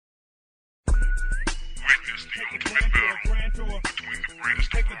Take the grand to a grand tour.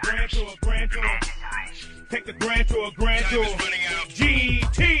 Take the grand to a grand tour.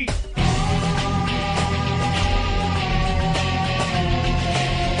 GT.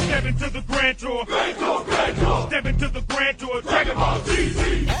 Step into the grand tour. Grand tour, grand tour. Step into the grand tour. Dragon Ball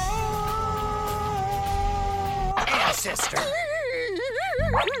GT. Sister.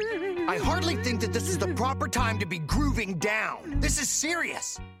 I hardly think that this is the proper time to be grooving down. This is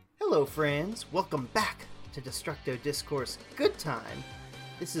serious. Hello, friends. Welcome back to Destructo Discourse Good Time.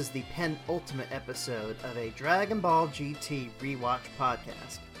 This is the penultimate episode of a Dragon Ball GT rewatch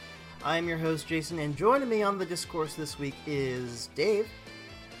podcast. I'm your host, Jason, and joining me on the discourse this week is Dave.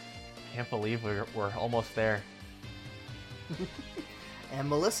 Can't believe we're almost there. And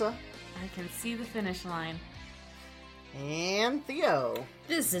Melissa. I can see the finish line. And Theo.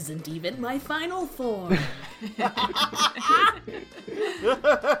 This isn't even my final form.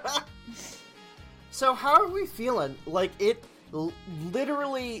 So how are we feeling? Like,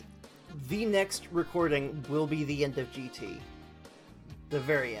 literally, the next recording will be the end of GT. The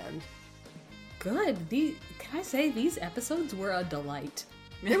very end. Good. Can I say these episodes were a delight?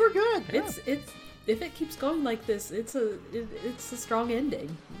 They were good. Yeah. It's if it keeps going like this, it's a strong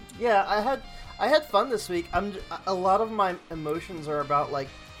ending. Yeah, I had fun this week. A lot of my emotions are about, like,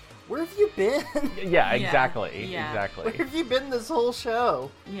 where have you been? Yeah, exactly. Yeah. Exactly. Where have you been this whole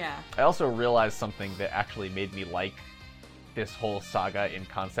show? Yeah. I also realized something that actually made me like this whole saga in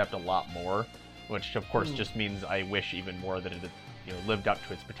concept a lot more, which of course just means I wish even more that it had, lived up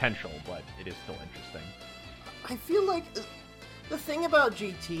to its potential, but it is still interesting. I feel like the thing about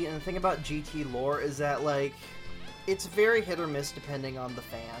GT and the thing about GT lore is that, like, it's very hit or miss depending on the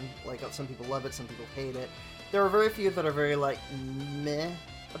fan. Like, some people love it, some people hate it. There are very few that are very, like, meh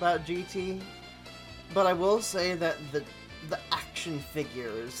about GT. But I will say that the action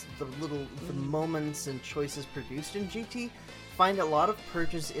figures, the moments and choices produced in GT find a lot of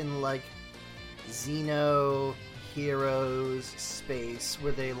purchase in, like, Xeno, Heroes, Space,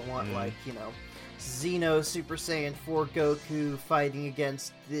 where they want, like, Xeno Super Saiyan 4 Goku fighting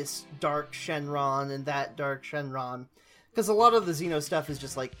against this Dark Shenron and that Dark Shenron. Because a lot of the Xeno stuff is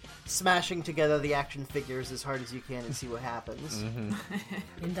just like smashing together the action figures as hard as you can and see what happens. Mm-hmm.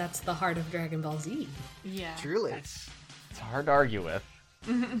 And that's the heart of Dragon Ball Z. Yeah. Truly. It's hard to argue with.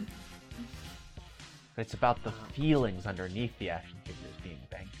 It's about the feelings underneath the action figures being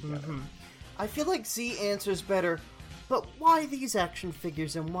banged together. I feel like Z answers better, but why these action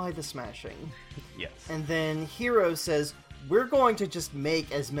figures and why the smashing? Yes. And then Hero says, we're going to just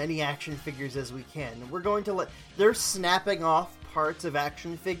make as many action figures as we can. We're going to they're snapping off parts of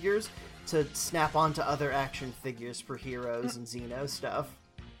action figures to snap onto other action figures for Heroes and Xeno stuff.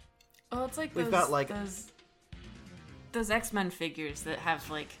 Well, it's like We've got, like, those X-Men figures that have,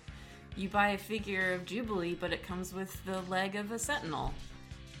 like, you buy a figure of Jubilee, but it comes with the leg of a Sentinel.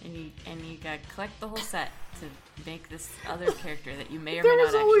 And you gotta collect the whole set to make this other character that you may or may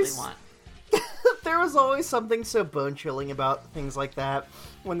not actually want. There was always something so bone-chilling about things like that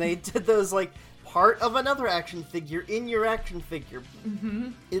when they did those, like, part of another action figure in your action figure.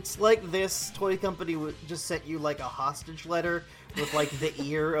 Mm-hmm. It's like this toy company just sent you, like, a hostage letter with, like, the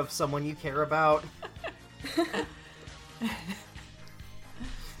ear of someone you care about.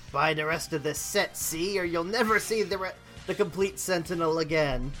 Buy the rest of this set, see, or you'll never see the complete Sentinel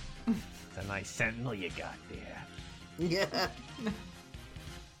again. It's a nice Sentinel you got there. Yeah.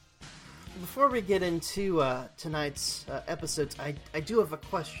 Before we get into tonight's episodes, I do have a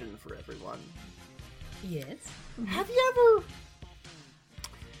question for everyone. Yes. Have you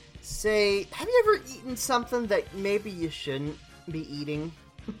ever eaten something that maybe you shouldn't be eating?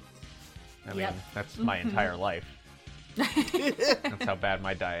 I mean, Yep. that's my entire life. That's how bad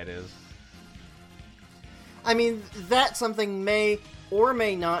my diet is. I mean, that something may or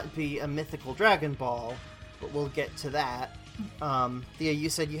may not be a mythical Dragon Ball, but we'll get to that. Thea, you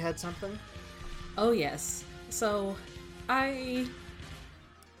said you had something? Oh, yes. So,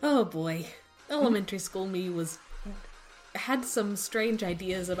 oh boy. Elementary school me had some strange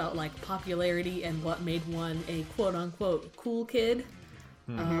ideas about, like, popularity and what made one a quote-unquote cool kid.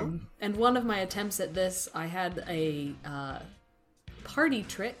 And one of my attempts at this, I had a party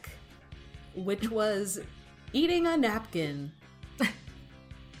trick, which was eating a napkin.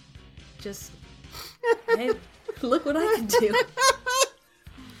 Just, hey, look what I can do.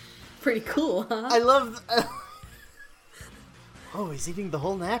 Pretty cool, huh? I love... Oh, he's eating the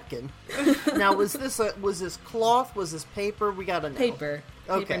whole napkin. Now, was this cloth? Was this paper? We gotta know. Paper.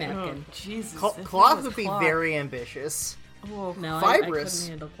 Okay. Paper napkin. Jesus. Cloth would be very ambitious. Oh, No, Fibrous, I couldn't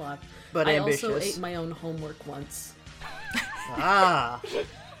handle cloth. but I ambitious. also ate my own homework once. Ah.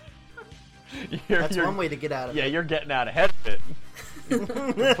 That's one way to get out of Yeah, it. you're getting out ahead of it.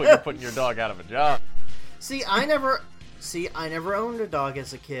 You're putting your dog out of a job. See, I never owned a dog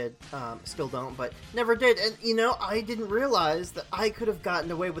as a kid. Still don't, but never did. And I didn't realize that I could have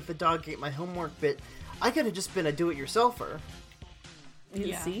gotten away with the dog ate my homework bit. I could have just been a do-it-yourselfer. You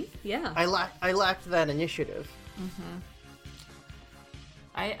Yeah. see? Yeah. I lacked that initiative.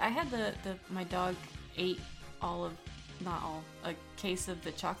 I had my dog ate a case of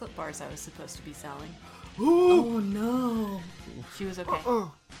the chocolate bars I was supposed to be selling. Oh no. She was okay.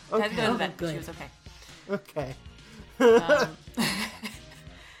 Oh, Had to go to the okay. vet. good. She was okay. Okay.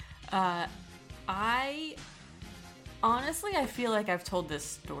 I honestly, I feel like I've told this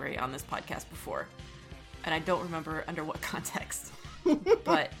story on this podcast before, and I don't remember under what context.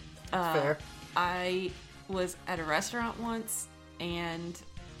 But Fair. I was at a restaurant once and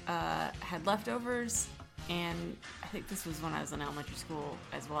had leftovers, and I think this was when I was in elementary school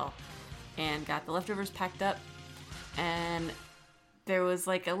as well, and got the leftovers packed up, and there was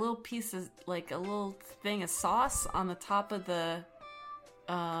like a little piece of like a little thing of sauce on the top of the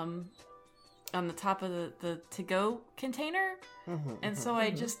to-go container. And so I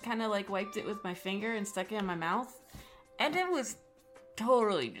just kind of like wiped it with my finger and stuck it in my mouth, and it was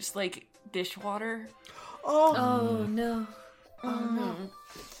totally just like dishwater. Oh no.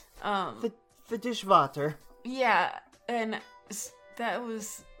 The dishwater. Yeah, and that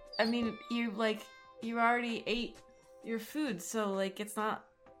was, I mean, you already ate your food, so like it's not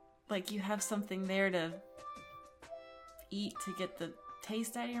like you have something there to eat to get the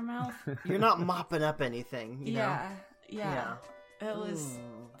taste out of your mouth. You're not mopping up anything, you know? Yeah. That was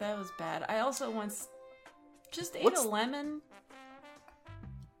bad. I also once just ate What's- a lemon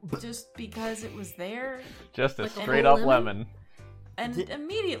just because it was there, Just a Like a straight whole up lemon? lemon. and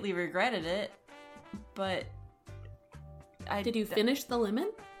immediately regretted it. But Did you finish the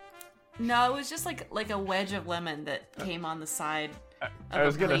lemon? No, it was just like a wedge of lemon that came on the side. I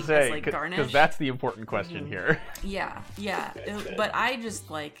was gonna plate say, as, like, garnish. because that's the important question here. Yeah. But I just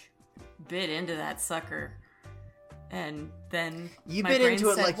like bit into that sucker, and then You my bit brain into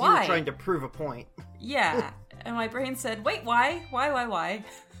it said, like why? you were trying to prove a point. Yeah, and my brain said, "Wait, why?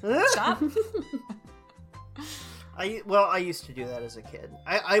 Stop." I used to do that as a kid.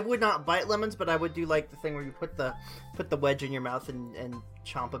 I would not bite lemons, but I would do like the thing where you put the wedge in your mouth and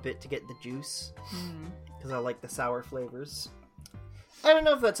chomp a bit to get the juice, because I like the sour flavors. I don't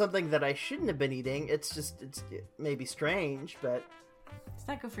know if that's something that I shouldn't have been eating. It may be strange, but It's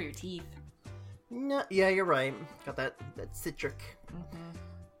not good for your teeth. no, yeah, you're right. Got that citric.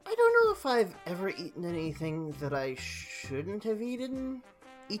 I don't know if I've ever eaten anything that I shouldn't have eaten.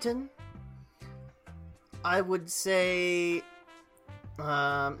 I would say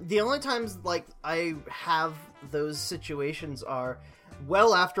the only times like I have those situations are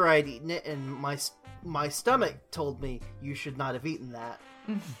well after I'd eaten it, and my stomach told me you should not have eaten that.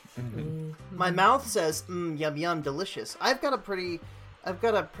 My mouth says yum yum delicious. I've got a pretty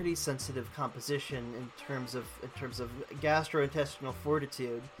sensitive composition in terms of gastrointestinal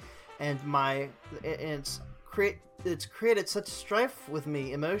fortitude, and it's created such strife with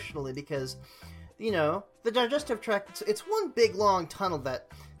me emotionally because the digestive tract, it's one big long tunnel that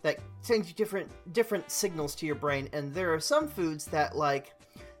sends you different signals to your brain, and there are some foods that, like,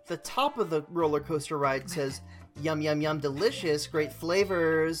 the top of the roller coaster ride says yum yum yum delicious, great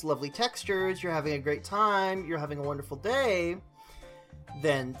flavors, lovely textures, you're having a great time, you're having a wonderful day.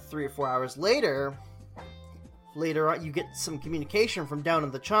 Then 3 or 4 hours later on, you get some communication from down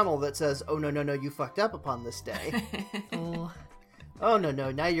in the channel that says, oh no, you fucked up upon this day. Oh. Oh no,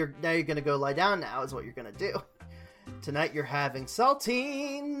 now you're gonna go lie down now is what you're gonna do. Tonight you're having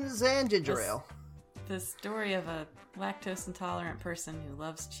saltines and ginger ale. The story of a lactose intolerant person who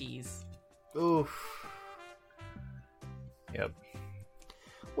loves cheese. Oof. Yep.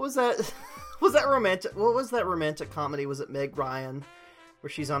 What was that? Was that romantic? What was that romantic comedy? Was it Meg Ryan, where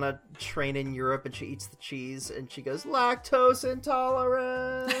she's on a train in Europe and she eats the cheese and she goes lactose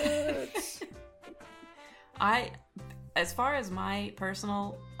intolerant? As far as my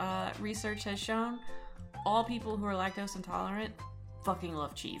personal research has shown, all people who are lactose intolerant fucking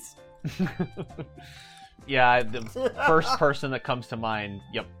love cheese. Yeah, the first person that comes to mind.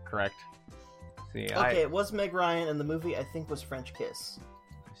 Yep, correct. See, Okay, it was Meg Ryan, and the movie I think was French Kiss.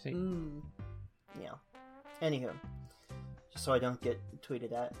 I see. Yeah. Anywho, just so I don't get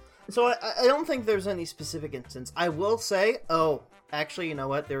tweeted at. So I don't think there's any specific instance. I will say, actually, you know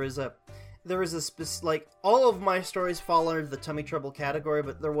what? There is a like, all of my stories fall under the tummy trouble category,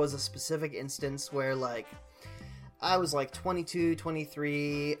 but there was a specific instance where, like, I was like 22,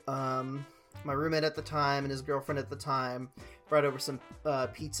 23, my roommate at the time and his girlfriend at the time brought over some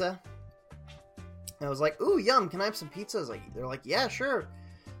pizza, And I was like, ooh, yum, can I have some pizza? They're like, yeah, sure.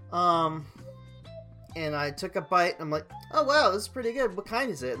 And I took a bite, and I'm like, oh wow, this is pretty good. What kind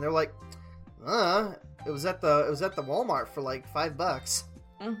is it? And they're like, it was at the Walmart for like $5.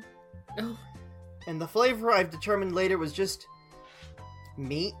 Oh. And the flavor I've determined later was just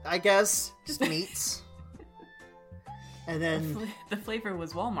meat, I guess. Just meats. And then The flavor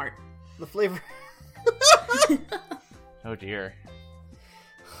was Walmart. the flavor... Oh dear.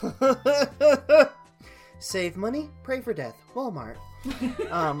 Save money, pray for death. Walmart.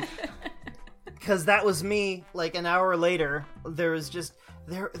 Because that was me. Like an hour later, there was just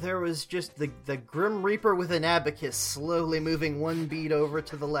the Grim Reaper with an abacus slowly moving one bead over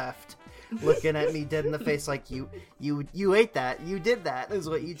to the left, looking at me dead in the face, like you ate that. You did that. Is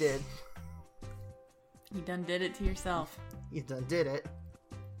what you did. You done did it to yourself. You done did it.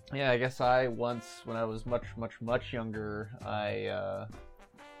 Yeah, I guess I once, when I was much younger, I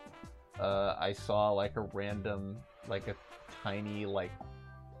saw like a random, like a tiny, like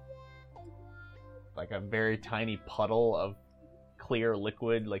a very tiny puddle of clear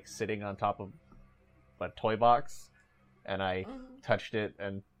liquid, like sitting on top of a toy box, and I touched it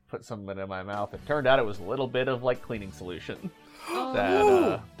and put some of it in my mouth. It turned out it was a little bit of like cleaning solution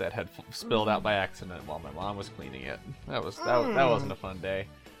that had spilled out by accident while my mom was cleaning it. That wasn't a fun day.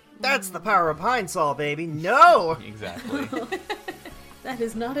 That's the power of Pine Sol, baby. No. Exactly. That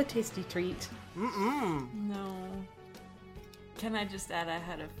is not a tasty treat. No. Can I just add, I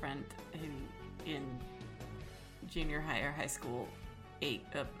had a friend who, in junior high or high school, ate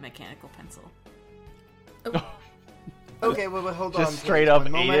a mechanical pencil. Okay, wait, hold on. Just straight up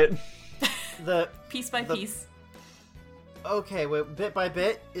One ate moment. it. Piece by piece. Okay, wait, bit by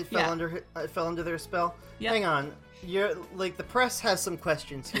bit, it fell under their spell. Yep. Hang on, you're like the press has some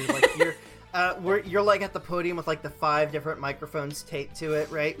questions here. Like you're like at the podium with like the 5 different microphones taped to it,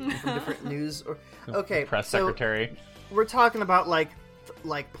 right? From different news. Okay, Press so secretary. we're talking about like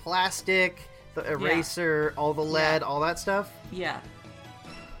plastic, the eraser, all the lead, all that stuff. Yeah.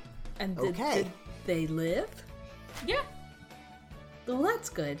 And Okay. did they live? Yeah. Well, that's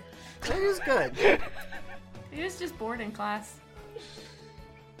good. That is good. He was just bored in class.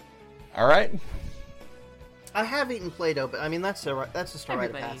 All right. I have eaten Play-Doh, but I mean that's just a rite of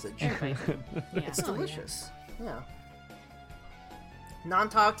Everybody. passage. Everybody. Yeah. It's delicious. Yeah.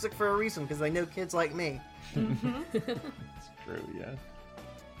 Non-toxic for a reason, because I know kids like me. It's true, yeah.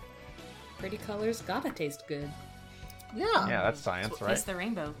 Pretty colors gotta taste good. Yeah. Yeah, that's science, right? Taste the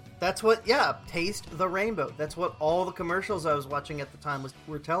rainbow. That's what, taste the rainbow. That's what all the commercials I was watching at the time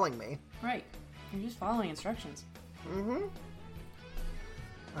were telling me. Right. You're just following instructions.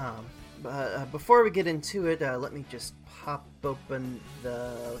 But before we get into it, let me just pop open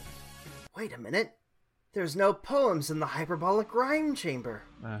the... Wait a minute. There's no poems in the hyperbolic rhyme chamber.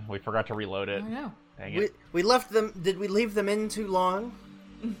 We forgot to reload it. I know. Dang it. We left them... Did we leave them in too long?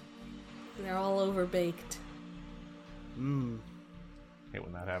 They're all overbaked. Hate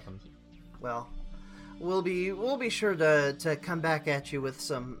when that happens. Well, we'll be sure to come back at you with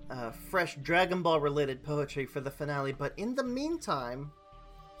some fresh Dragon Ball related poetry for the finale. But in the meantime,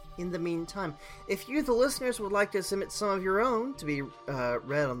 if you, the listeners, would like to submit some of your own to be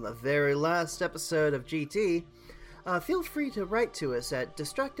read on the very last episode of GT, feel free to write to us at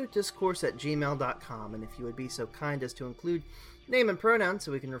destructivediscourse@gmail.com. And if you would be so kind as to include name and pronoun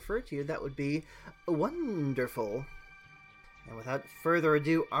so we can refer to you, that would be wonderful. And without further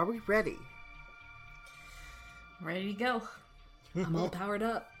ado, are we ready? Ready to go. I'm all powered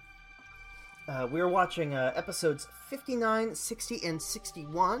up. We're watching episodes 59, 60, and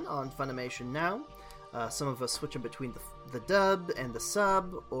 61 on Funimation now. Some of us switching between the dub and the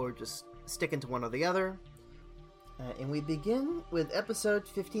sub, or just sticking to one or the other. And we begin with episode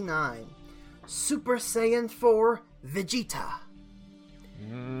 59, Super Saiyan 4 Vegeta.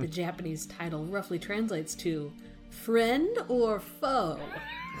 The Japanese title roughly translates to Friend or Foe?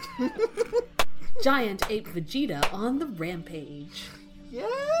 Giant Ape Vegeta on the rampage.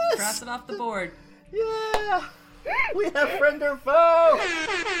 Yes! Cross it off the board. Yeah! We have friend or foe!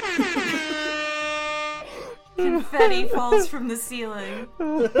 Confetti falls from the ceiling.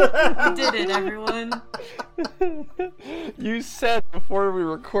 We did it, everyone. You said before we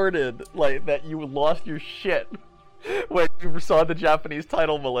recorded, like, that you lost your shit when you saw the Japanese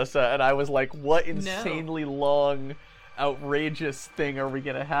title, Melissa, and I was like, what insanely long, outrageous thing are we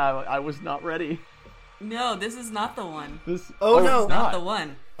gonna have? I was not ready. No, this is not the one. No. It's not the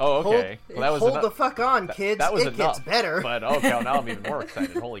one. Oh, okay. Well, that was Hold the fuck on, kids. That was it enough. gets better. But okay, well, now I'm even more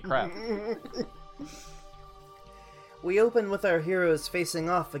excited. Holy crap. We open with our heroes facing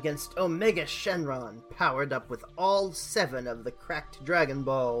off against Omega Shenron, powered up with all 7 of the cracked Dragon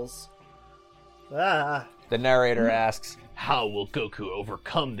Balls. Ah. The narrator asks, "How will Goku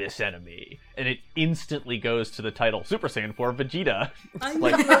overcome this enemy?" And it instantly goes to the title, Super Saiyan 4 Vegeta. I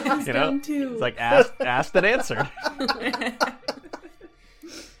Like, wrote this you know, down too. it's like asked and answered.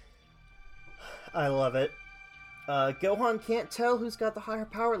 I love it. Gohan can't tell who's got the higher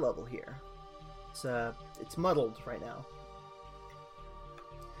power level here. It's muddled right now.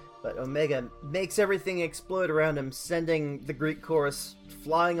 But Omega makes everything explode around him, sending the Greek chorus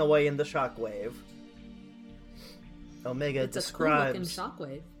flying away in the shockwave. Omega it's describes... a cool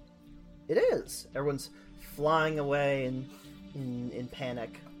looking shockwave. It is. Everyone's flying away in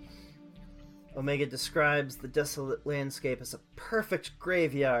panic. Omega describes the desolate landscape as a perfect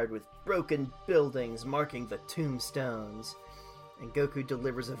graveyard with broken buildings marking the tombstones. And Goku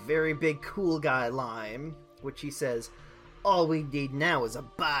delivers a very big cool guy line, which he says, "All we need now is a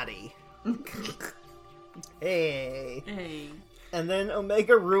body." Hey. Hey. And then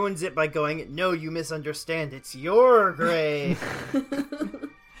Omega ruins it by going, "No, you misunderstand. It's your grave."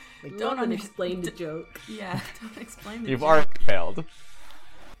 Like, Don't explain the joke. Yeah, don't explain the You've joke. already failed.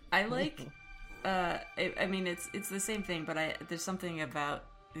 I like. I mean, it's the same thing, but there's something about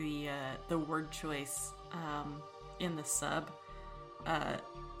the word choice in the sub that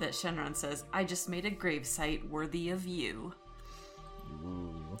Shenron says, "I just made a gravesite worthy of you."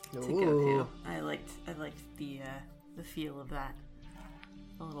 To Goku. I liked the feel of that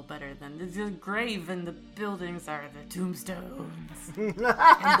a little better than the grave and the buildings are the tombstones.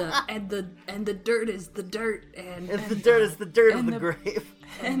 and the dirt is the dirt and the dirt is the dirt of and the the- grave.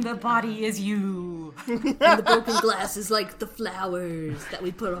 And the body is you. and the broken glass is like the flowers that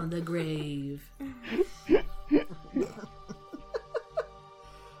we put on the grave.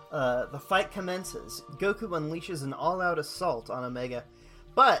 The fight commences. Goku unleashes an all-out assault on Omega,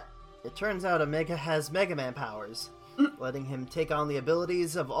 but it turns out Omega has Mega Man powers, letting him take on the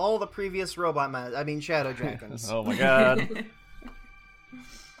abilities of all the previous Shadow Dragons. Oh my god.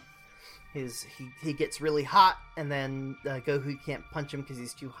 He gets really hot, and then Goku can't punch him because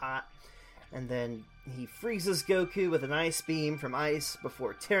he's too hot. And then he freezes Goku with an ice beam from ice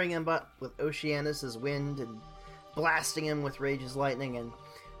before tearing him up with Oceanus' wind and blasting him with Rage's lightning. And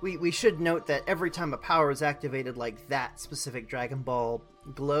we should note that every time a power is activated like that, specific Dragon Ball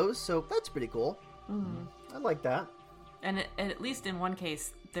glows, so that's pretty cool. I like that. And at least in one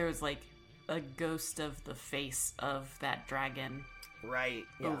case, there was like a ghost of the face of that dragon Right.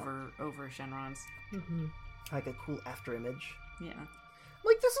 Yeah. over Shenron's. Like a cool after image. Yeah,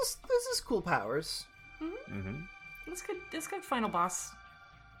 Like this is cool powers. it's good. It's good final boss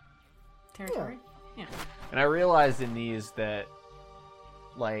territory. Yeah. And I realized in these that,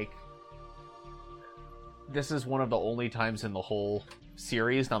 like, this is one of the only times in the whole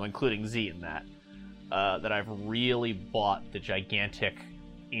series, and I'm including Z in that, that I've really bought the gigantic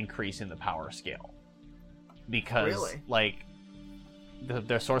increase in the power scale. Because, Really? like,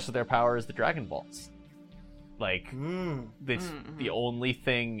 the source of their power is the Dragon Balls. Like, it's the only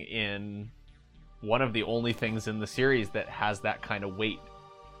thing one of the only things in the series that has that kind of weight.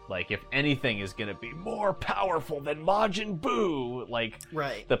 Like, if anything is going to be more powerful than Majin Buu, like,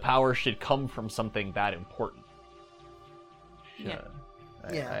 Right. the power should come from something that important. Yeah.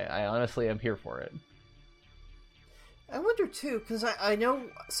 I honestly am here for it. I wonder too, because I know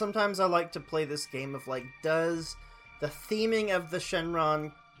sometimes I like to play this game of like, does the theming of the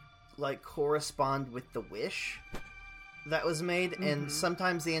Shenron like correspond with the wish that was made? And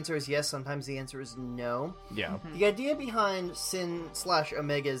sometimes the answer is yes, sometimes the answer is no. Yeah. The idea behind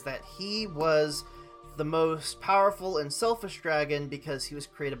Sin/Omega is that he was the most powerful and selfish dragon because he was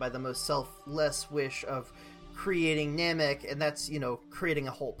created by the most selfless wish of creating Namek, and that's, creating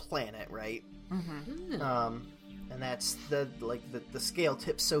a whole planet, right? And that's the scale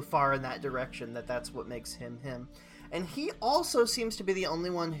tips so far in that direction that's what makes him him. And he also seems to be the only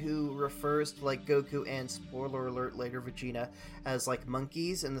one who refers to like Goku and, spoiler alert, later Vegeta as like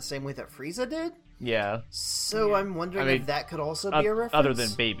monkeys in the same way that Frieza did. Yeah. So I'm wondering if that could also be a reference. Other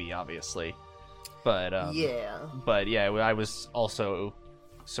than Baby, obviously. But, yeah. But, yeah, I was also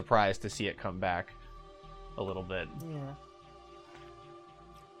surprised to see it come back a little bit. Yeah.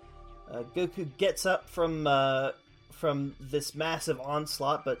 Goku gets up from this massive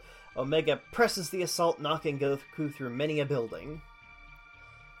onslaught, but Omega presses the assault, knocking Goku through many a building.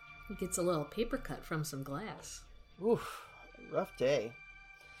 He gets a little paper cut from some glass. Oof, rough day.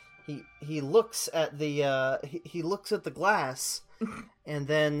 He looks at the glass, and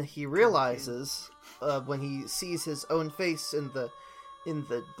then he realizes when he sees his own face in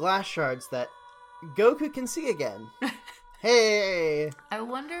the glass shards that Goku can see again. Hey. I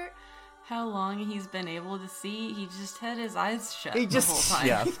wonder how long he's been able to see. He just had his eyes shut He the just, whole time.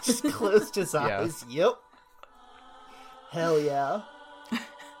 Yeah. he just closed his Yeah. eyes. Yep. Hell yeah.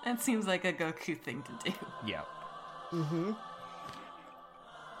 That seems like a Goku thing to do. Yeah.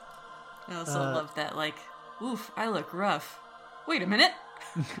 I also love that, like, oof, I look rough. Wait a minute.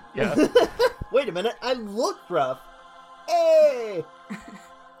 Yeah. Wait a minute, I look rough. Hey!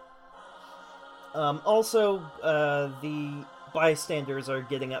 Also, the bystanders are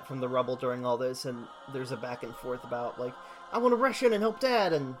getting up from the rubble during all this, and there's a back and forth about, like, I want to rush in and help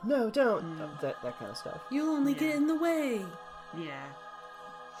Dad, and no, don't. That kind of stuff. You'll only get in the way. Yeah.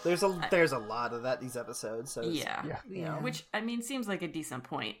 There's a lot of that these episodes, so it's, Yeah. Yeah. you know. Which, I mean, seems like a decent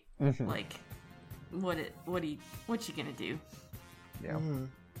point. Like, what you gonna do? Yeah.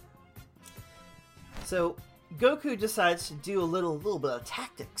 So Goku decides to do a little bit of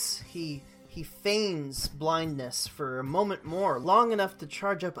tactics. He feigns blindness for a moment more, long enough to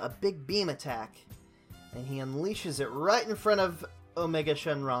charge up a big beam attack, and he unleashes it right in front of Omega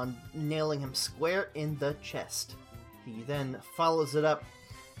Shenron, nailing him square in the chest. He then follows it up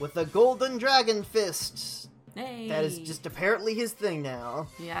with a Golden Dragon Fist. Hey. That is just apparently his thing now.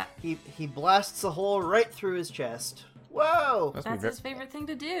 Yeah. He blasts a hole right through his chest. Whoa! That's his favorite thing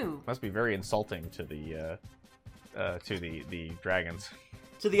to do. Must be very insulting to the dragons.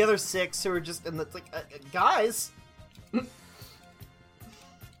 To the other 6 who are just in the like, guys.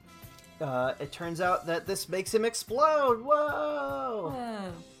 It turns out that this makes him explode. Whoa!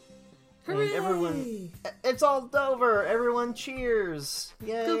 Whoa. And everyone, it's all over. Everyone cheers.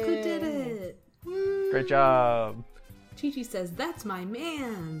 Yay! Goku did it. Great job. Chi-Chi says, "That's my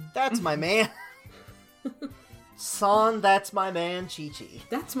man. That's my man. Son, that's my man, Chi-Chi.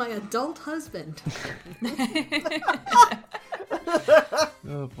 That's my adult husband."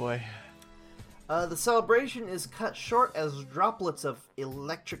 Oh boy. The celebration is cut short as droplets of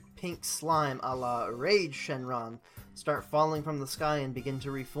electric pink slime a la Rage Shenron start falling from the sky and begin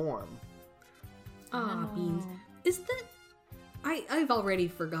to reform. Aw, Beans. Is that... I've already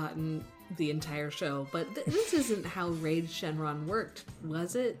forgotten the entire show, but this isn't how Rage Shenron worked,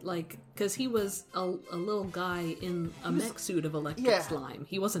 was it? Like, because he was a little guy in a mech suit of electric slime.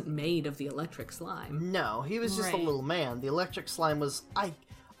 He wasn't made of the electric slime. No, he was just a Right. little man. The electric slime was...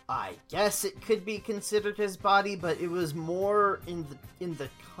 I guess it could be considered his body, but it was more in the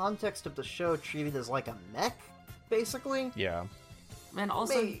context of the show treated as like a mech, basically. Yeah. And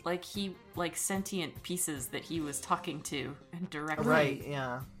also, May- like sentient pieces that he was talking to and directing. Right,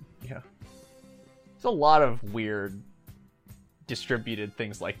 yeah. Yeah. There's a lot of weird distributed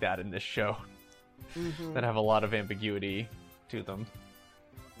things like that in this show that have a lot of ambiguity to them.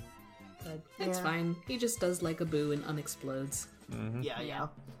 But it's fine. He just does like a boo and unexplodes. Yeah.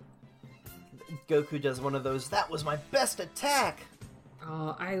 Goku does one of those, that was my best attack!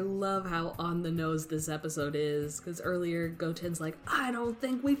 Oh, I love how on the nose this episode is, because earlier Goten's like, I don't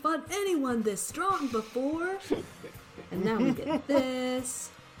think we fought anyone this strong before! And now we get this.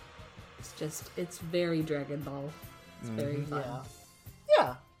 It's very Dragon Ball. It's very fun.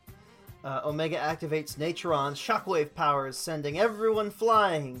 Yeah. Omega activates Naturon's shockwave powers, sending everyone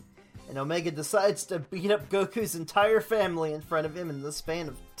flying. And Omega decides to beat up Goku's entire family in front of him in the span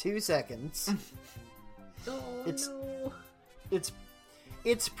of 2 seconds. Oh, It's- no.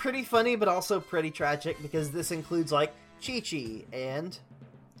 It's pretty funny, but also pretty tragic, because this includes, like, Chi-Chi and,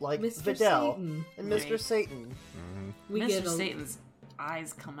 like, Mr. Videl Satan. and Mr. Right. Satan. We Mr. get a... Satan's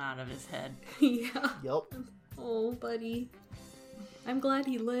eyes come out of his head. Yeah. Yup. Oh, buddy. I'm glad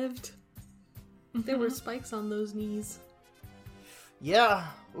he lived. There were spikes on those knees. Yeah.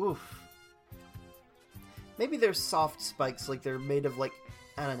 Oof. Maybe they're soft spikes, like they're made of, like,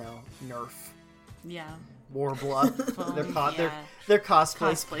 I don't know, Nerf. Yeah. Warblood. Well, they're cosplay,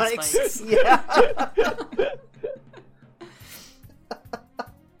 Cosplay spikes. spikes. Yeah.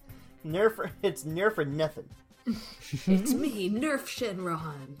 It's Nerf or nothing. It's me, Nerf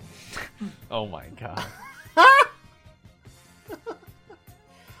Shenron. Oh my god.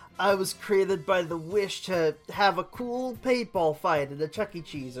 I was created by the wish to have a cool paintball fight at a Chuck E.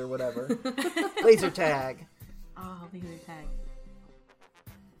 Cheese or whatever. Laser tag. Oh, laser tag.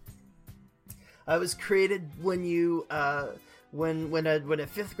 I was created when you, when a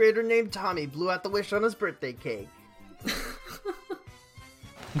fifth grader named Tommy blew out the wish on his birthday cake.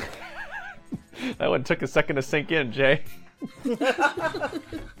 That one took a second to sink in, Jay.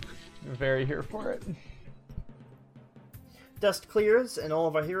 Very here for it. Dust clears, and all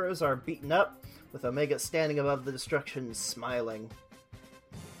of our heroes are beaten up, with Omega standing above the destruction, smiling.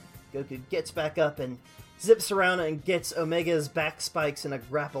 Goku gets back up and zips around and gets Omega's back spikes in a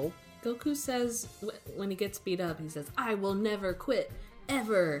grapple. Goku says, when he gets beat up, he says, I will never quit,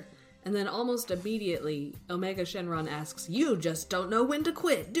 ever. And then almost immediately, Omega Shenron asks, "You just don't know when to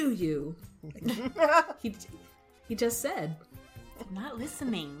quit, do you?" He just said. I'm not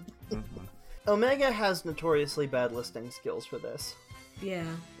listening. Omega has notoriously bad listening skills for this. Yeah,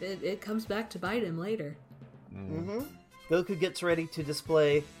 it comes back to bite him later. Goku gets ready to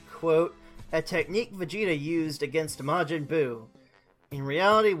display, quote, a technique Vegeta used against Majin Buu. In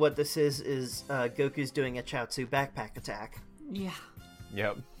reality, what this is Goku's doing a Chaozu backpack attack. Yeah.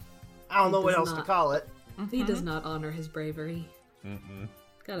 Yep. I don't know what does else to not. call it. He does not honor his bravery.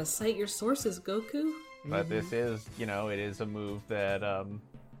 Gotta cite your sources, Goku. But this is, it is a move that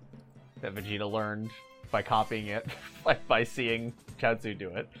that Vegeta learned by copying it, by seeing Chaozu do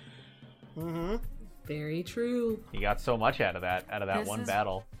it. Very true. He got so much out of that This one is-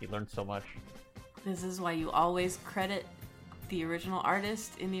 battle. He learned so much. This is why you always credit the original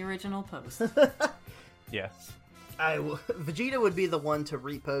artist in the original post. Yes. Vegeta would be the one to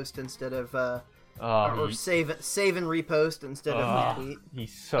repost instead of, Oh, or he, save and repost instead of retweet. he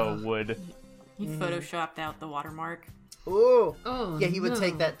so would. He photoshopped out the watermark. Ooh. Oh, Yeah, he would no.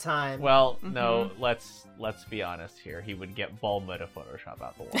 take that time. Well, no, let's be honest here. He would get Bulma to Photoshop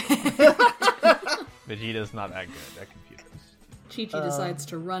out the watermark. Vegeta's not that good at computers. Chi-Chi decides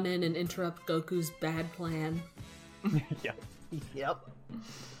to run in and interrupt Goku's bad plan. Yeah. Yep.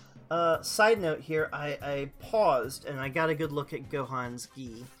 Side note here, I paused and I got a good look at Gohan's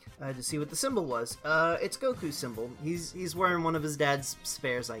gi to see what the symbol was. It's Goku's symbol. He's wearing one of his dad's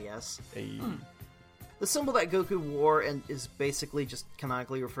spares, I guess. Hey. The symbol that Goku wore and is basically just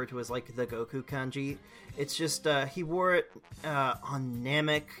canonically referred to as like the Goku kanji. It's just he wore it on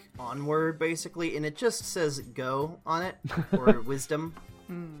Namek onward basically, and it just says "Go" on it or wisdom,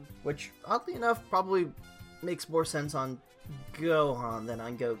 which oddly enough probably makes more sense on Gohan than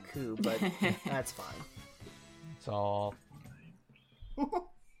on Goku, but that's fine. It's all.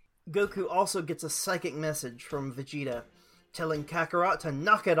 Goku also gets a psychic message from Vegeta telling Kakarot to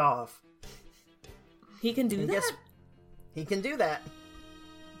knock it off. He can do And that? guess he can do that.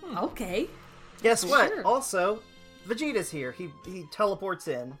 Okay. Guess what? Sure. Also, Vegeta's here. He teleports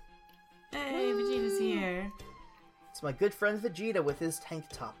in. Hey, Vegeta's here. It's my good friend Vegeta with his tank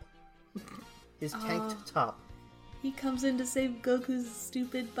top. His tanked top. He comes in to save Goku's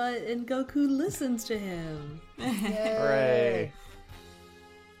stupid butt, and Goku listens to him. Hooray.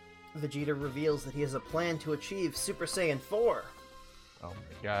 Vegeta reveals that he has a plan to achieve Super Saiyan 4. Oh my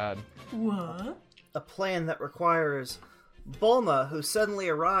god. What? A plan that requires Bulma, who suddenly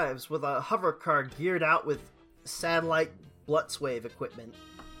arrives with a hover car geared out with satellite Blutzwave equipment.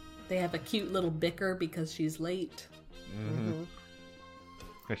 They have a cute little bicker because she's late.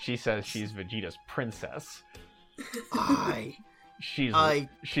 But she says she's Vegeta's princess.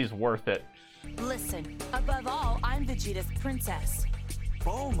 She's worth it. Listen, above all, I'm Vegeta's princess.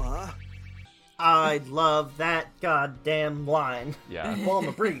 Bulma? I love that goddamn line. Yeah.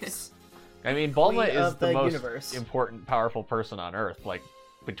 Bulma briefs. I mean, Bulma Queen is of the the most universe. important, powerful person on Earth. Like,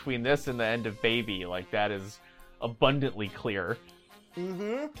 between this and the end of Baby, like, that is abundantly clear.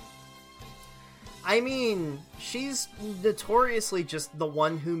 I mean, she's notoriously just the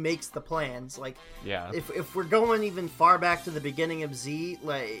one who makes the plans. Like, Yeah. if we're going even far back to the beginning of Z,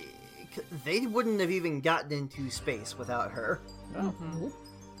 like, they wouldn't have even gotten into space without her.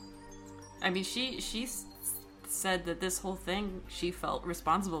 I mean, she said that this whole thing she felt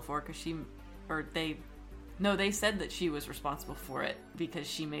responsible for because they said that she was responsible for it because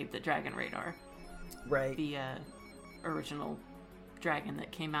she made the Dragon Radar, Right. the original dragon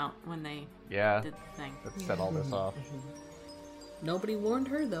that came out when they Yeah. did the thing. That set all this off. Nobody warned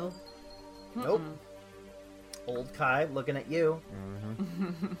her, though. Nope. Old Kai looking at you.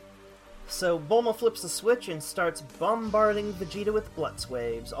 So Bulma flips the switch and starts bombarding Vegeta with Blutz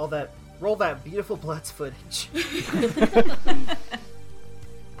waves. Roll that beautiful Blutz footage.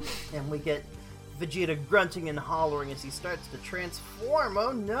 And we get Vegeta grunting and hollering as he starts to transform.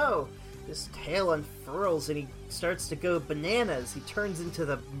 Oh no! His tail unfurls and he starts to go bananas. He turns into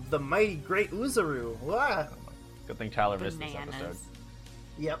the mighty great Uzaru. Wah! Good thing Tyler missed this episode. Bananas.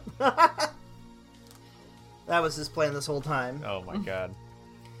 Yep. That was his plan this whole time. Oh my god.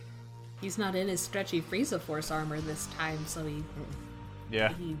 He's not in his stretchy Frieza Force armor this time, so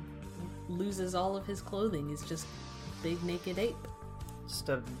Yeah. he loses all of his clothing. He's just a big naked ape. Just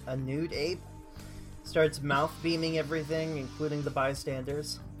a nude ape. Starts mouth beaming everything, including the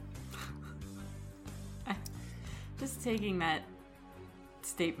bystanders. Just taking that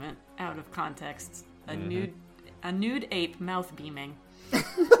statement out of context. A nude ape mouth beaming.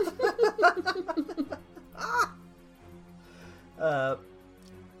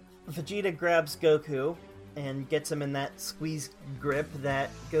 Vegeta grabs Goku and gets him in that squeeze grip that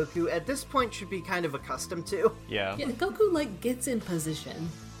Goku at this point should be kind of accustomed to. Yeah. Yeah, Goku, like, gets in position.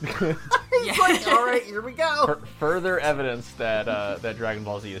 He's like, all right, here we go. Further evidence that that Dragon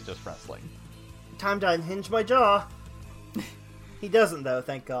Ball Z is just wrestling. Time to unhinge my jaw. He doesn't, though,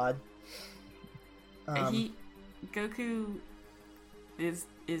 thank God. Goku is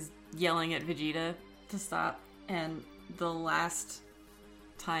yelling at Vegeta to stop, and the last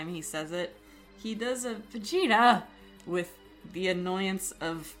time he says it, he does a Vegeta with the annoyance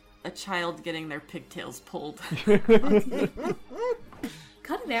of a child getting their pigtails pulled.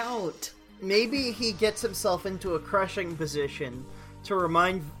 Cut it out. Maybe he gets himself into a crushing position to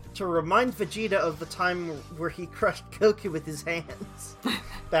remind Vegeta of the time where he crushed Goku with his hands.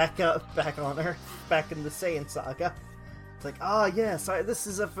 back on Earth, back in the Saiyan saga. It's like, yes, this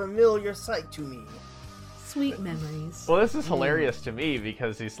is a familiar sight to me. Sweet memories. Well, this is hilarious to me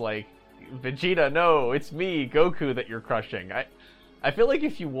because he's like, Vegeta, no, it's me, Goku, that you're crushing. I feel like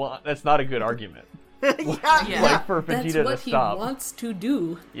if you want, that's not a good argument. Yeah. Like for Vegeta That's to what stop. he wants to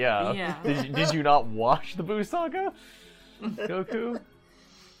do. Yeah. Yeah. Did you not watch the Buu saga, Goku?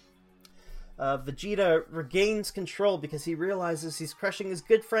 Vegeta regains control because he realizes he's crushing his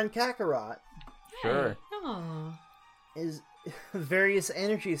good friend Kakarot. Sure. Aww. His various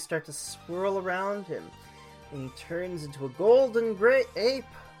energies start to swirl around him, and he turns into a golden gray ape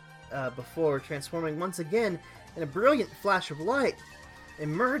before transforming once again in a brilliant flash of light,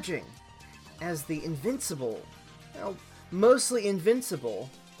 emerging as the invincible, mostly invincible,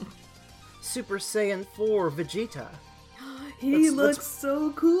 Super Saiyan 4 Vegeta. He Let's- looks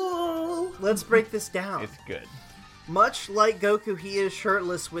so cool. Let's break this down. It's good. Much like Goku, he is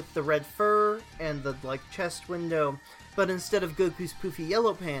shirtless with the red fur and the chest window, but instead of Goku's poofy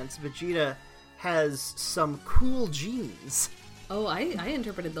yellow pants, Vegeta has some cool jeans. Oh, I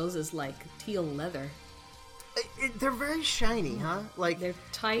interpreted those as like teal leather. They're very shiny, huh? Like, They're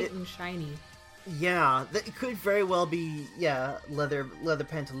tight and shiny. yeah, it could very well be, leather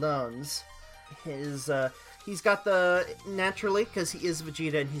pantaloons. He's got the, naturally, because he is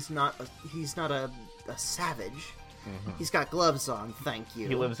Vegeta and he's not a savage. Mm-hmm. He's got gloves on, thank you.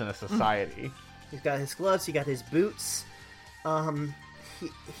 He lives in a society. He's got his gloves, he got his boots.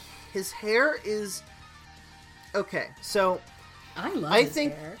 His hair is... Okay, so I love I his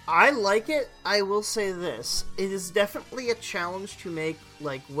think hair. I like it. I will say this. It is definitely a challenge to make,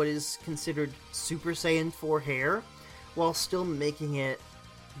 like, what is considered Super Saiyan 4 hair, while still making it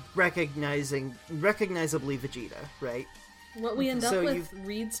recognizably Vegeta, right? What we end up So with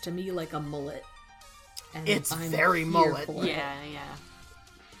reads to me like a mullet. And It's I'm very here mullet. for it. Yeah.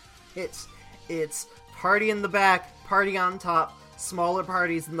 It's party in the back, party on top, smaller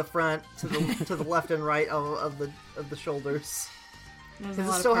parties in the front, to the left and right of the shoulders. There's a Because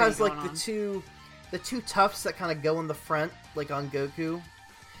lot it of still party has like going the two tufts that kind of go in the front, like on Goku.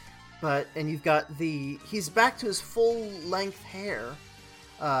 And you've got he's back to his full length hair,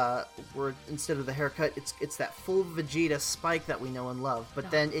 where instead of the haircut, it's that full Vegeta spike that we know and love.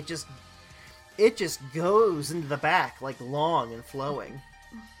 But then it just goes into the back like long and flowing.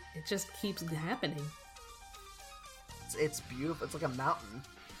 It just keeps happening. It's beautiful. It's like a mountain.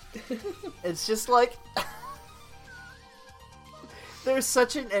 It's just like there's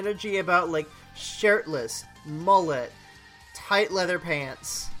such an energy about like shirtless, mullet, tight leather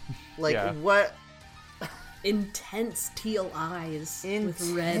pants. Like Yeah. what Intense teal eyes intense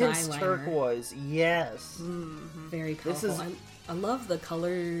with red eyeliner. turquoise. Yes. Very This colorful. is- I love the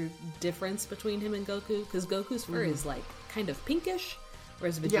color difference between him and Goku, because Goku's fur is like kind of pinkish,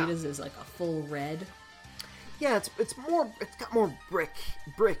 whereas Vegeta's is like a full red. Yeah, it's got more brick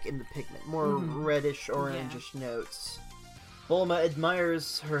in the pigment, more reddish orangish notes. Bulma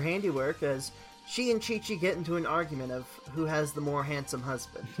admires her handiwork as she and Chi-Chi get into an argument of who has the more handsome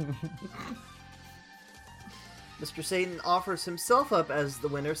husband. Mr. Satan offers himself up as the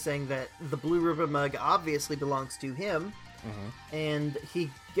winner, saying that the blue ribbon mug obviously belongs to him, and he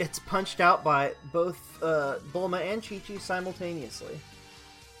gets punched out by both Bulma and Chi-Chi simultaneously.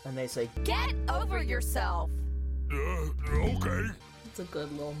 And they say, Get over yourself. Okay. It's a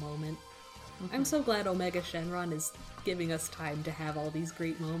good little moment. I'm so glad Omega Shenron is giving us time to have all these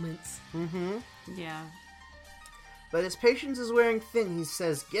great moments. Yeah. but his patience is wearing thin. He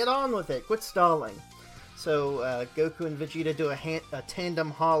says, get on with it, quit stalling. So Goku and Vegeta do a tandem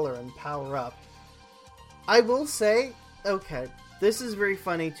holler and power up. I will say, okay, this is very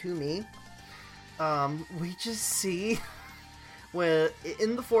funny to me. We just see when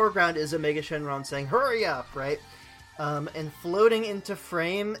in the foreground is Omega Shenron saying, hurry up, right? And floating into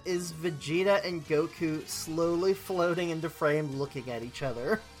frame is Vegeta and Goku slowly floating into frame looking at each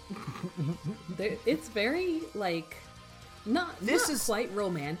other. It's very like not quite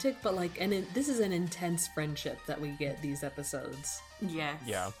romantic, but like this is an intense friendship that we get these episodes. Yes.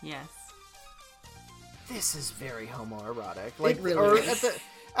 Yeah. Yes. This is very homoerotic. Like, It really or is.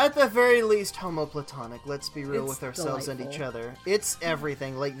 at the very least, homoplatonic. Let's be real It's with ourselves and delightful. each other. It's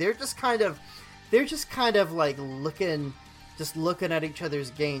everything. Like they're just kind of like looking at each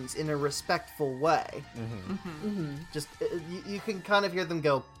other's gains in a respectful way. Just you can kind of hear them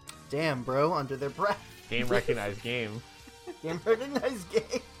go, "Damn, bro," under their breath. Game recognized game. Game recognized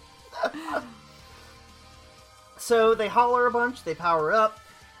game. So they holler a bunch. They power up.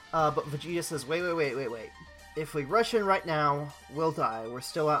 But Vegeta says, wait. If we rush in right now, we'll die. We're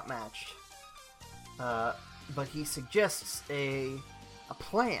still outmatched. But he suggests a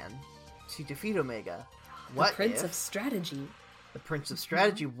plan to defeat Omega. The Prince of Strategy. The Prince of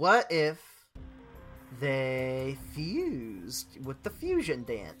Strategy. What if they fused with the fusion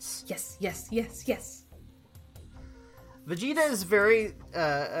dance? Yes. Vegeta is very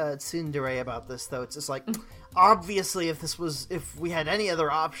tsundere about this, though. It's just like, obviously, if we had any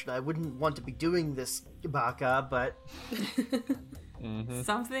other option, I wouldn't want to be doing this, Baka, but...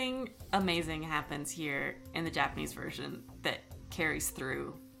 Something amazing happens here in the Japanese version that carries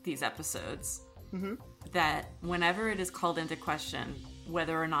through these episodes. That whenever it is called into question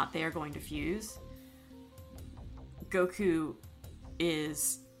whether or not they are going to fuse, Goku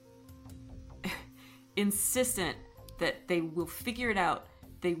is insistent that they will figure it out.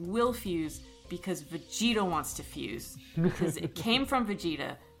 They will fuse because Vegeta wants to fuse. Because it came from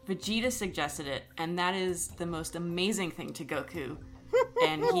Vegeta. Vegeta suggested it, and that is the most amazing thing to Goku.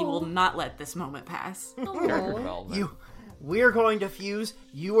 And he will not let this moment pass. Character development. We're going to fuse.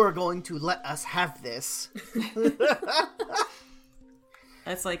 You are going to let us have this.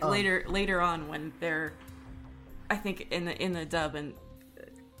 That's like later on when they're, I think in the dub and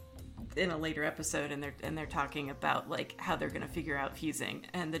in a later episode, and they're talking about like how they're gonna figure out fusing,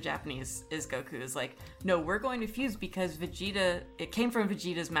 and the Japanese is Goku is like, no, we're going to fuse because Vegeta. It came from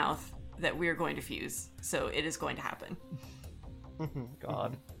Vegeta's mouth that we're going to fuse, so it is going to happen.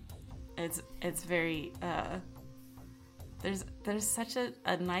 God. It's very there's such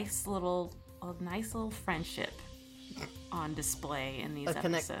a nice little friendship on display in these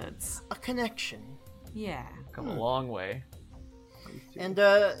episodes. A connection. Yeah. Come a long way. And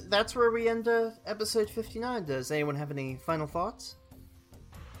that's where we end episode 59. Does anyone have any final thoughts?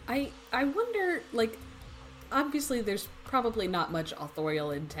 I wonder, like, obviously there's probably not much authorial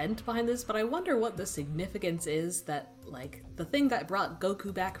intent behind this, but I wonder what the significance is that, like, the thing that brought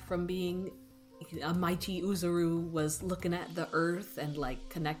Goku back from being a mighty Uzuru was looking at the Earth and, like,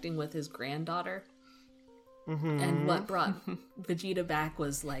 connecting with his granddaughter. And what brought Vegeta back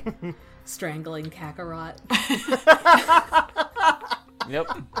was, like, strangling Kakarot. Yep.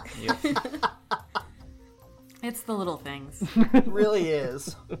 It's the little things. It really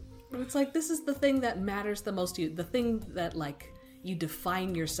is. It's like, this is the thing that matters the most to you. The thing that, like, you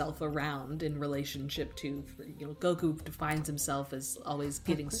define yourself around in relationship to. You know, Goku defines himself as always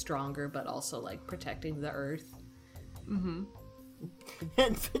getting stronger, but also, like, protecting the Earth.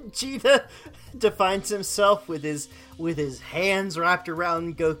 And Vegeta defines himself with his hands wrapped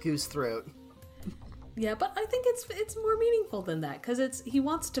around Goku's throat. Yeah, but I think it's more meaningful than that, because he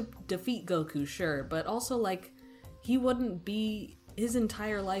wants to defeat Goku, sure, but also, like, he wouldn't be. His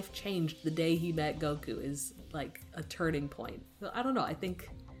entire life changed the day he met Goku is, like, a turning point. So, I don't know. I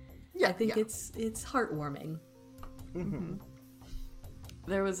think it's heartwarming.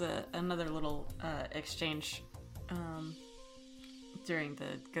 There was another little exchange during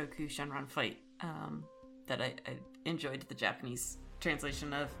the Goku Shenron fight that I enjoyed the Japanese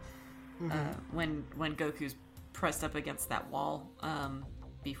translation of when Goku's pressed up against that wall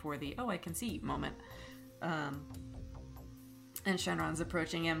before the I can see moment. And Shenron's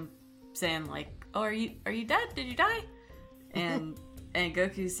approaching him, saying like, "Oh, are you dead? Did you die?" And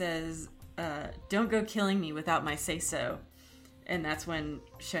Goku says, "Don't go killing me without my say so." And that's when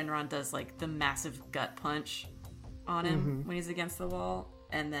Shenron does like the massive gut punch on him when he's against the wall,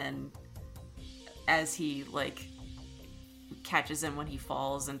 and then as he like catches him when he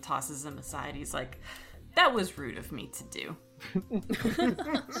falls and tosses him aside, he's like, "That was rude of me to do."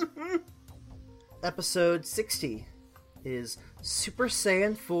 Episode 60 is Super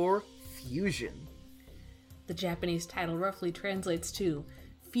Saiyan 4 Fusion. The Japanese title roughly translates to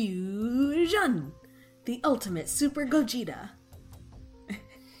Fusion, the ultimate Super Gogeta.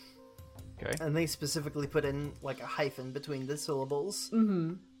 Okay. And they specifically put in like a hyphen between the syllables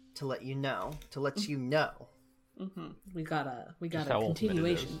to let you know. We got a how ultimate it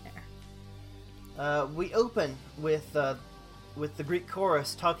continuation is. there. We open with with the Greek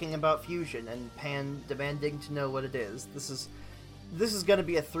chorus talking about fusion and Pan demanding to know what it is. This is going to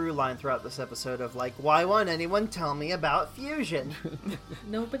be a through line throughout this episode of like, why won't anyone tell me about fusion?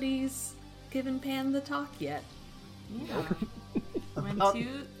 Nobody's given Pan the talk yet. Yeah.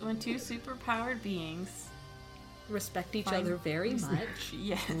 When two superpowered beings Respect each Fine. other very much.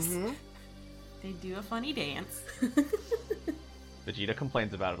 yes, they do a funny dance. Vegeta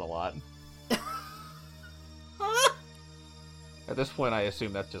complains about it a lot. At this point, I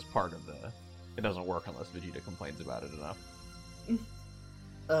assume that's just part of the... It doesn't work unless Vegeta complains about it enough.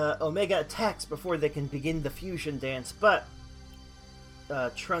 Omega attacks before they can begin the fusion dance, but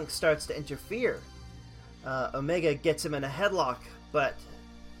Trunks starts to interfere. Omega gets him in a headlock, but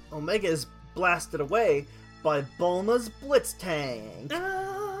Omega is blasted away by Bulma's Blitz Tank.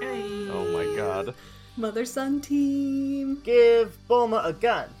 Oh my god. Mother-son team. Give Bulma a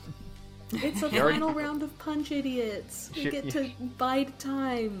gun. It's a final round of punch, idiots. We get to bide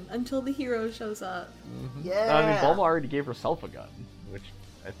time until the hero shows up. Yeah. I mean, Bulma already gave herself a gun, which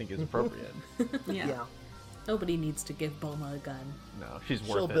I think is appropriate. Yeah. Nobody needs to give Bulma a gun. No, she's worth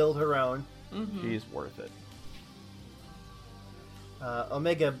She'll it. build her own. She's worth it.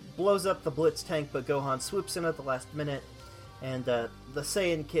 Omega blows up the Blitz tank, but Gohan swoops in at the last minute, and the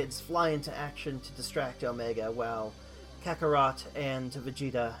Saiyan kids fly into action to distract Omega while Kakarot and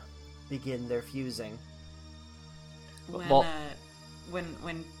Vegeta begin their fusing. Well-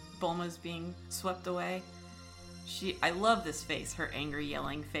 When Bulma's being swept away, I love this face, her angry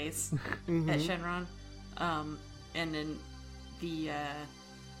yelling face at Shenron. And then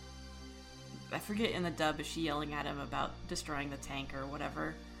I forget in the dub, is she yelling at him about destroying the tank or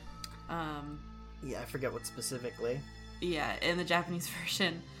whatever? Yeah, I forget what specifically. Yeah, in the Japanese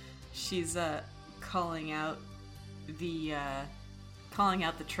version, she's calling out the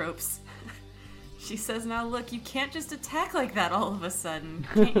tropes. She says, "Now look, you can't just attack like that all of a sudden.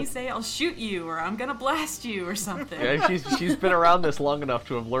 Can't you say I'll shoot you or I'm gonna blast you or something?" Yeah, she's been around this long enough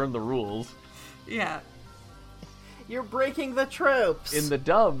to have learned the rules. Yeah. You're breaking the tropes! In the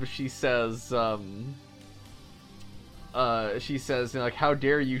dub, she says, like, "How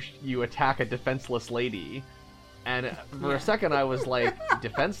dare you attack a defenseless lady?" And for a second, I was like,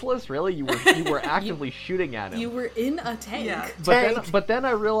 "Defenseless? Really? You were actively shooting at him." You were in a tank. Yeah. But then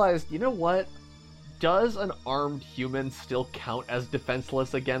I realized, you know what? Does an armed human still count as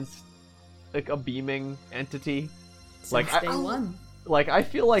defenseless against like a beaming entity? Since day one. Like, I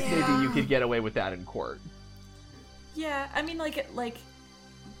feel like maybe Yeah. you could get away with that in court. Yeah, I mean, like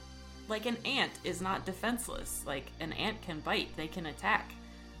an ant is not defenseless. Like, an ant can bite, they can attack,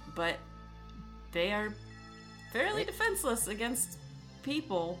 but they are fairly defenseless against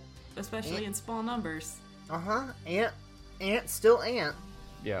people, especially in small numbers. Ant still ant.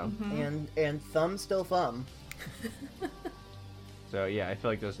 Yeah. And thumb still thumb. So yeah, I feel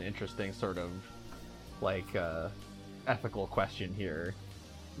like there's an interesting sort of like ethical question here.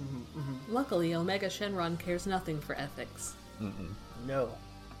 Luckily, Omega Shenron cares nothing for ethics. No.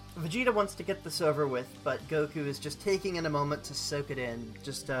 Vegeta wants to get this over with, but Goku is just taking in a moment to soak it in.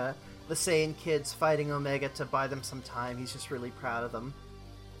 Just the Saiyan kids fighting Omega to buy them some time. He's just really proud of them.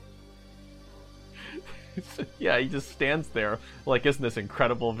 Yeah, he just stands there like, isn't this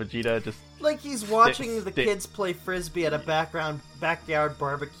incredible, Vegeta? Just Like he's watching the stick- kids play frisbee at a backyard some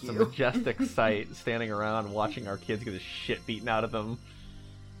barbecue. majestic sight, standing around watching our kids get the shit beaten out of them.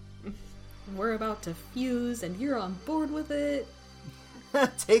 We're about to fuse, and you're on board with it.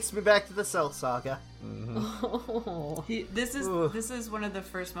 Takes me back to the Cell Saga. Oh. This is one of the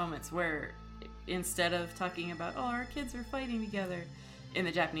first moments where, instead of talking about, oh, our kids are fighting together, in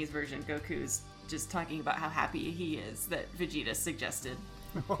the Japanese version, Goku's just talking about how happy he is that Vegeta suggested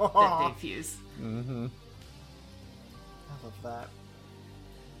that they fuse. I love that.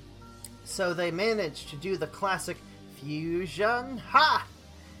 So they manage to do the classic fusion, ha!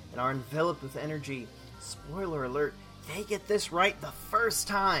 And are enveloped with energy. Spoiler alert, they get this right the first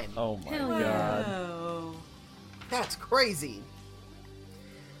time. Oh my Hell god. yeah. Oh. That's crazy.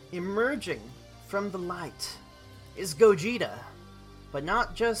 Emerging from the light is Gogeta. But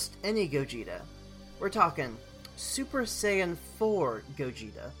not just any Gogeta. We're talking Super Saiyan 4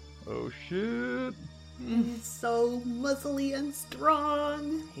 Gogeta. Oh shit. He's so muscly and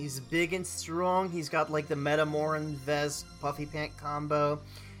strong. He's big and strong. He's got like the Metamoran vest puffy pant combo.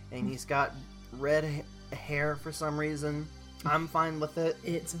 And he's got red hair for some reason. I'm fine with it.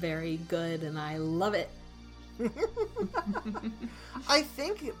 It's very good, and I love it. I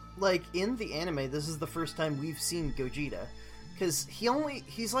think, like, in the anime, this is the first time we've seen Gogeta. Because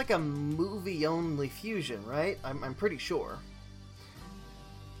he's like a movie-only fusion, right? I'm pretty sure.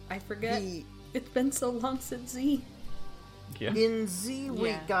 I forget. He- It's been so long since Z. Yeah. In Z, we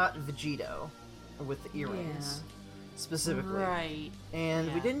Yeah. got Vegito with the earrings, specifically. Right. And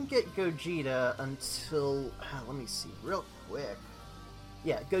we Yeah. didn't get Gogeta until... let me see, real quick.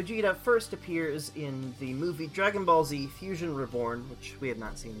 Yeah, Gogeta first appears in the movie Dragon Ball Z Fusion Reborn, which we have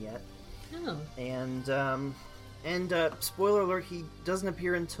not seen yet. Oh, And spoiler alert, he doesn't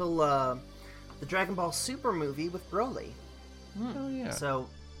appear until the Dragon Ball Super movie with Broly. Oh yeah. So,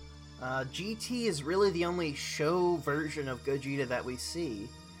 GT is really the only show version of Gogeta that we see.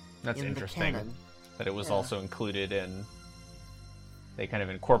 That's in the interesting canon. that it was Yeah. also included in. They kind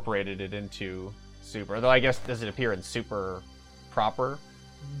of incorporated it into Super. Though I guess does it appear in Super proper?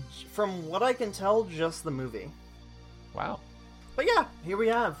 From what I can tell, just the movie. Wow. But yeah, here we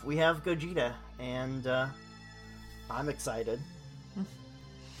have Gogeta, and I'm excited.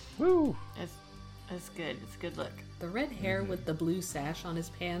 Woo. It's good. It's a good look. the red hair with the blue sash on his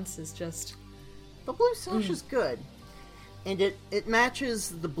pants is just... The blue sash is good, and it matches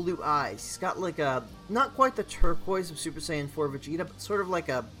the blue eyes. He's got like a not quite the turquoise of Super Saiyan 4 Vegeta, but sort of like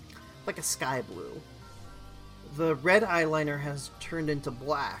a sky blue. The red eyeliner has turned into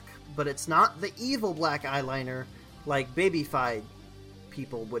black, but it's not the evil black eyeliner like babyfied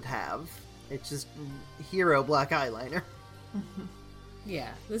people would have. It's just hero black eyeliner. Yeah,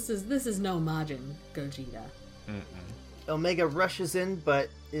 this is no Majin Gogeta. Omega rushes in, but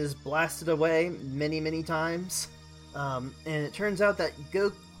is blasted away many times. And it turns out that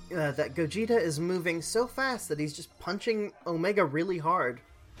that Gogeta is moving so fast that he's just punching Omega really hard.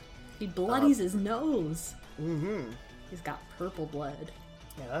 He bloodies his nose. Mm-hmm. He's got purple blood.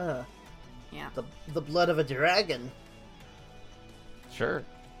 Yeah, Yeah. the blood of a dragon. Sure.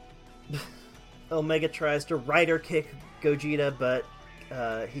 Omega tries to rider kick Gogeta, but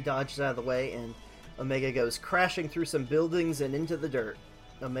he dodges out of the way, and Omega goes crashing through some buildings and into the dirt.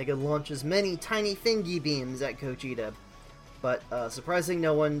 Omega launches many tiny thingy beams at Gogeta, but surprising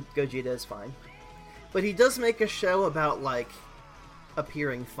no one, Gogeta is fine. But he does make a show about, like,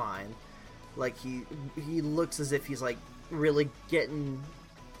 appearing fine. Like, he looks as if he's, like, really getting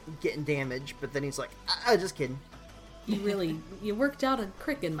damaged, but then he's like, just kidding. You worked out a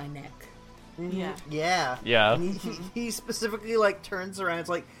crick in my neck. Yeah. Yeah. Yeah. And he specifically, like, turns around. It's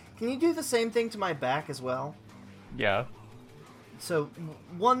like, can you do the same thing to my back as well? Yeah. So,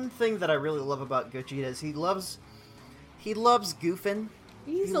 one thing that I really love about Gogeta is he loves goofing.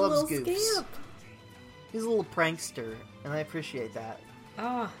 He's He a loves little goofs. scamp. He's a little prankster, and I appreciate that.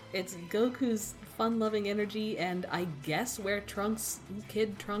 It's Goku's fun-loving energy, and I guess where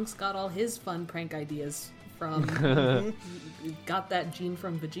Kid Trunks got all his fun prank ideas from. He got that gene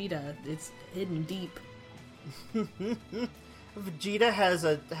from Vegeta. It's hidden deep. Vegeta has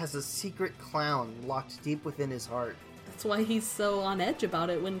a secret clown locked deep within his heart. That's why he's so on edge about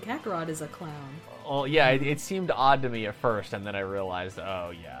it when Kakarot is a clown. Well, yeah, it seemed odd to me at first, and then I realized,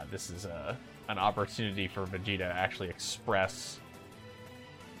 oh yeah, this is an opportunity for Vegeta to actually express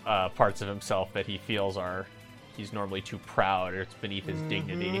parts of himself that he feels he's normally too proud or it's beneath his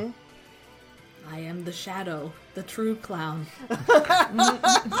dignity. I am the Shadow, the true clown.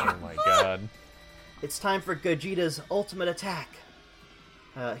 Oh my god. It's time for Gogeta's ultimate attack.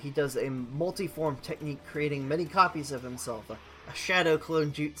 He does a multi-form technique, creating many copies of himself, a shadow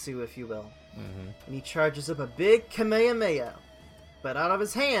clone jutsu, if you will. And he charges up a big Kamehameha, but out of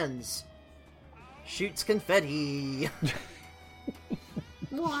his hands shoots confetti.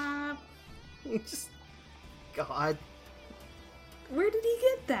 Wah. He just, God. Where did he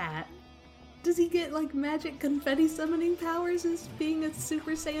get that? Does he get, like, magic confetti summoning powers as being a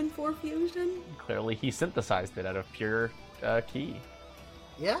Super Saiyan 4 fusion? Clearly he synthesized it out of pure ki.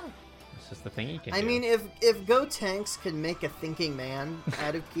 Yeah. This is the thing he can I do. mean, if Gotenks could make a thinking man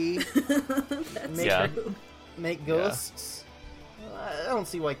out of ki, make, Yeah. make ghosts, I don't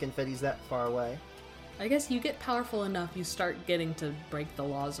see why confetti's that far away. I guess you get powerful enough, you start getting to break the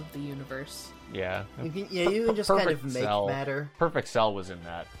laws of the universe. Yeah. You can just kind of make Cell. matter. Perfect Cell was in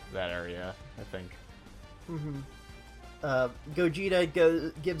that area, I think.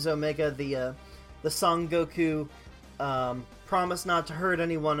 Gogeta gives Omega the Son Goku promise not to hurt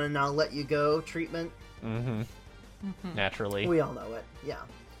anyone and I'll let you go treatment. Naturally. We all know it,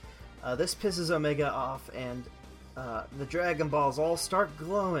 yeah. This pisses Omega off, and the Dragon Balls all start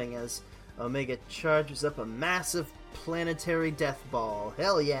glowing as Omega charges up a massive planetary death ball.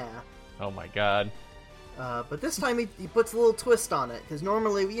 Hell yeah. Oh my god. But this time he puts a little twist on it, because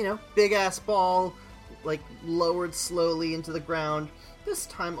normally, big ass ball, like, lowered slowly into the ground. This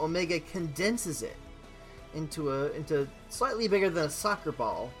time Omega condenses it into slightly bigger than a soccer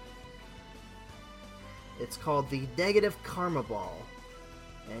ball. It's called the Negative Karma Ball.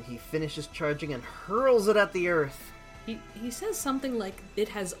 And he finishes charging and hurls it at the Earth. He says something like, it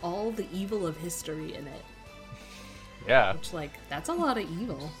has all the evil of history in it. Yeah. Which, like, that's a lot of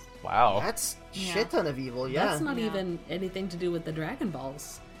evil. Wow. That's shit ton of evil, yeah. That's not even anything to do with the Dragon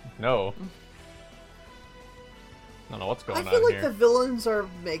Balls. No. I don't know what's going I on feel like here. the villains are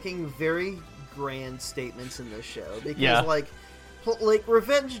making very grand statements in this show. Because, like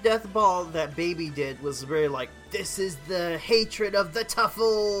Revenge Death Ball that Baby did was very like, this is the hatred of the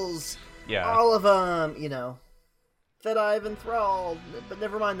Tuffles! Yeah. All of them, you know. That I've enthralled, but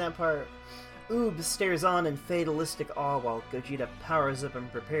never mind that part. Oob stares on in fatalistic awe while Gogeta powers up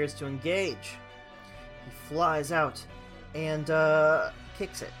and prepares to engage. He flies out and,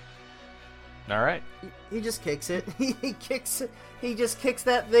 kicks it. Alright. He just kicks it. He kicks it. He just kicks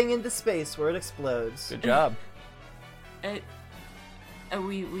that thing into space where it explodes. Good job.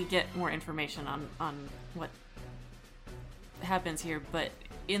 We get more information on what happens here, but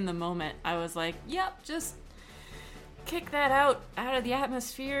in the moment I was like, yep, just kick that out of the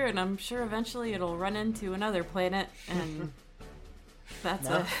atmosphere, and I'm sure eventually it'll run into another planet, and that's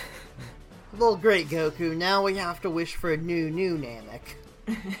No. Well, great, Goku. Now we have to wish for a new Namek.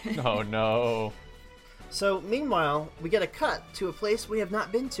 Oh no. So, meanwhile, we get a cut to a place we have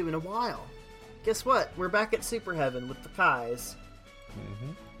not been to in a while. Guess what? We're back at Super Heaven with the Kais,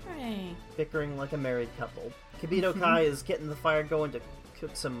 Hooray. bickering like a married couple. Kibito Kai is getting the fire going to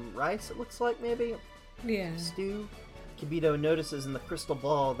cook some rice, it looks like, maybe? Yeah. Stew. Kibito notices in the crystal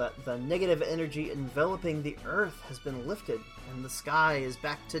ball that the negative energy enveloping the Earth has been lifted, and the sky is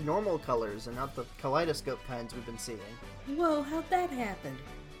back to normal colors and not the kaleidoscope kinds we've been seeing. Whoa, how'd that happen?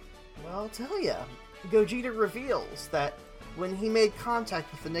 Well, I'll tell ya. Gogeta reveals that when he made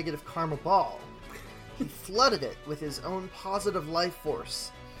contact with the negative karma ball, he flooded it with his own positive life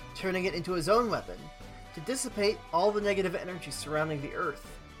force, turning it into his own weapon to dissipate all the negative energy surrounding the Earth.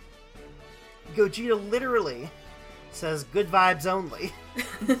 Gogeta literally says good vibes only.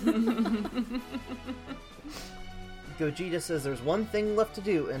 Gogeta says there's one thing left to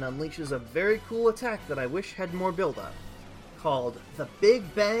do and unleashes a very cool attack that I wish had more build-up, called the Big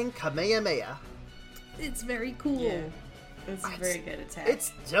Bang Kamehameha. It's very cool. Yeah. It's a very good attack.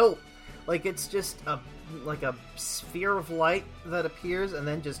 It's dope. Like, it's just a sphere of light that appears and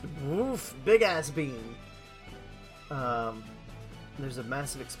then just woof, big ass beam. There's a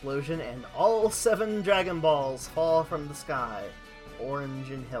massive explosion and all 7 Dragon Balls fall from the sky,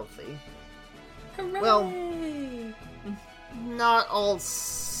 orange and healthy. Hooray! Well, not all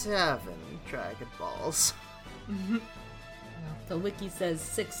 7 Dragon Balls. The wiki says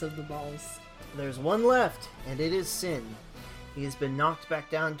 6 of the balls. There's one left, and it is Sin. He has been knocked back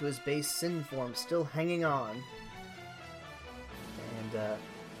down to his base Sin form, still hanging on. And,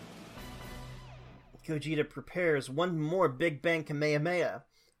 Gogeta prepares one more Big Bang Kamehameha,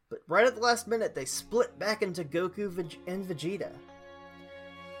 but right at the last minute they split back into Goku and Vegeta.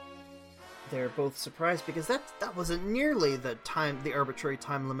 They're both surprised because that wasn't nearly the arbitrary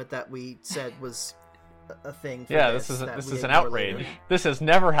time limit that we said was a thing for Yeah, this this that is we an ignored outrage. later. This has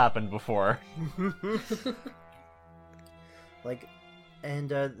never happened before.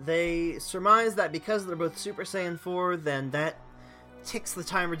 They surmise that because they're both Super Saiyan 4, then that ticks the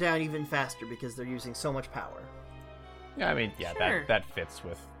timer down even faster because they're using so much power. Yeah, I mean, yeah, Sure. that fits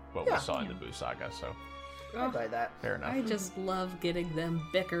with what Yeah. we saw in the Buu Saga, so I buy that. fair enough. I just love getting them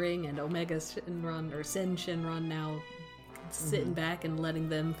bickering and Omega Shinron or Sin Shinron now sitting back and letting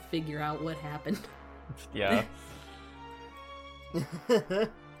them figure out what happened. Yeah.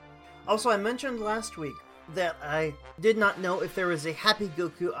 Also, I mentioned last week that I did not know if there was a Happy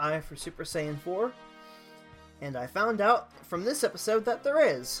Goku Eye for Super Saiyan 4, and I found out from this episode that there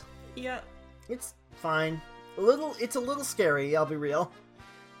is. yeah. It's fine. It's a little scary, I'll be real.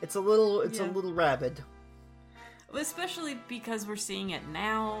 It's a little rabid. Especially because we're seeing it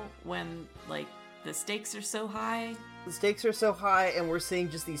now when, like, the stakes are so high. The stakes are so high, and we're seeing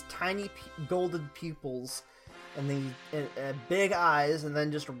just these tiny golden pupils and the big eyes, and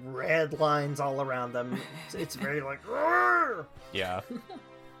then just red lines all around them. It's very like, roar! Yeah.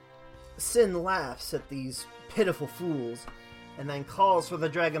 Sin laughs at these pitiful fools, and then calls for the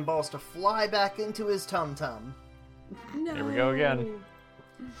Dragon Balls to fly back into his tum-tum. No. Here we go again.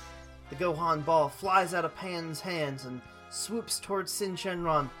 The Gohan ball flies out of Pan's hands and swoops towards Sin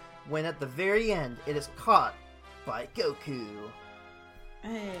Shenron, when at the very end it is caught by Goku.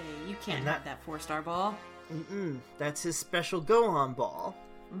 Hey, you can't And that- have that 4-star ball. That's his special Gohan ball.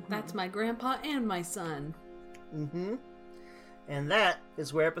 That's my grandpa and my son. And that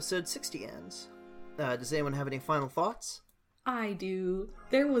is where episode 60 ends. Does anyone have any final thoughts? I do.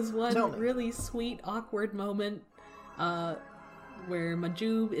 There was Tell one me. really sweet, awkward moment where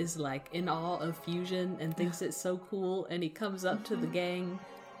Majub is like in awe of fusion and thinks it's so cool, and he comes up to the gang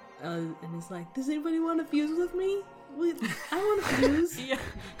and he's like, "Does anybody want to fuse with me? I want to fuse." Yeah.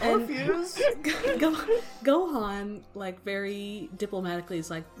 And Gohan, like, very diplomatically is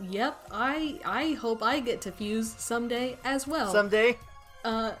like, "Yep, I hope I get to fuse someday as well." Someday.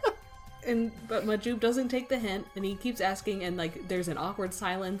 But Majub doesn't take the hint, and he keeps asking, and like there's an awkward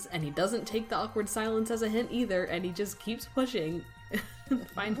silence, and he doesn't take the awkward silence as a hint either, and he just keeps pushing.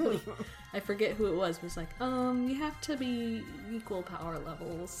 Finally, I forget who it was, but it's like, you have to be equal power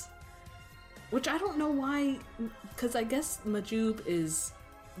levels. Which I don't know why, because I guess Majub is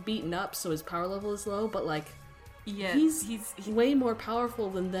beaten up, so his power level is low, but like, Yeah, he's he's way more powerful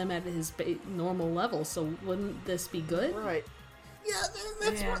than them at his normal level, so wouldn't this be good? Right. Yeah,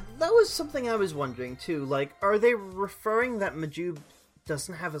 that's Yeah. that was something I was wondering too. Like, are they referring that Majub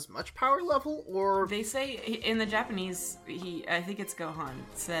doesn't have as much power level, or They say in the Japanese, I think it's Gohan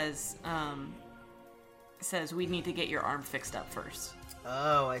says we need to get your arm fixed up first.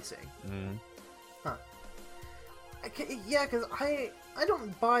 Oh, I see. Huh. Yeah, because I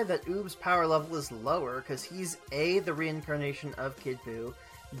don't buy that Oob's power level is lower, because he's A, the reincarnation of Kid Buu,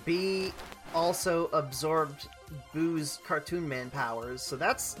 B, also absorbed Boo's Cartoon Man powers, so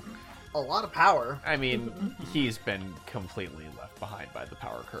that's a lot of power. I mean, he's been completely left behind by the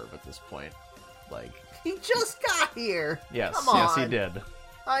power curve at this point. Like, He just got here! yes, Come on. yes, he did.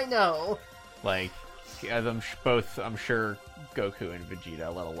 I know. Like, as I'm sure Goku and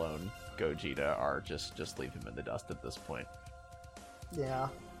Vegeta, let alone Gogeta, are just leave him in the dust at this point. Yeah.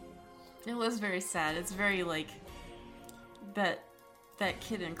 It was very sad. It's very like that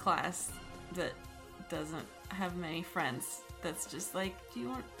kid in class that doesn't have many friends. That's just like,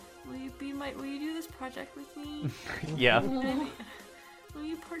 will you do this project with me? Yeah. Will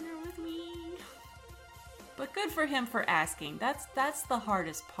you partner with me? But good for him for asking. That's the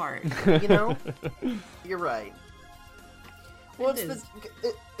hardest part. You know, you're right. Well, It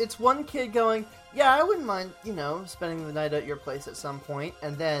it's one kid going, yeah, I wouldn't mind, spending the night at your place at some point,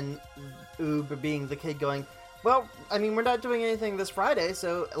 and then Oob being the kid going, well, I mean, we're not doing anything this Friday,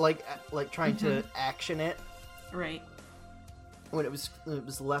 so like trying to action it Right. when it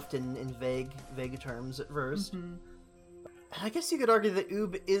was left in vague terms at first. I guess you could argue that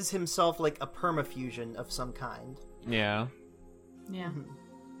Oob is himself like a permafusion of some kind. Yeah. Yeah.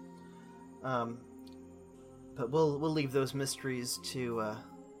 But we'll leave those mysteries to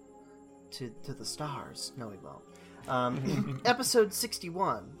the stars. No, we won't. Episode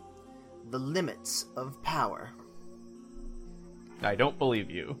 61, The Limits of Power. I don't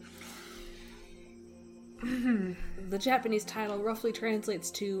believe you. The Japanese title roughly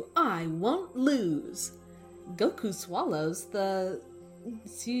translates to "I won't lose." Goku swallows the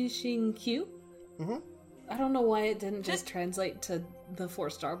Tsushinkyu. I don't know why it didn't just translate to the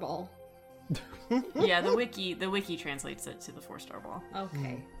 4-star ball. Yeah, the wiki translates it to the 4-star ball.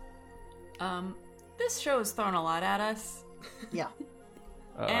 Okay. This show has thrown a lot at us. Yeah.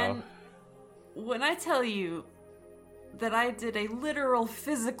 And when I tell you that I did a literal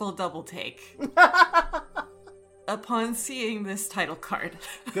physical double take upon seeing this title card.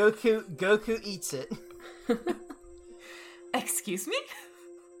 Goku eats it. Excuse me?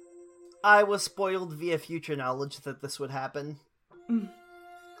 I was spoiled via future knowledge that this would happen.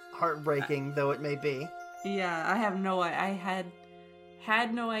 Heartbreaking though it may be. Yeah, I have no I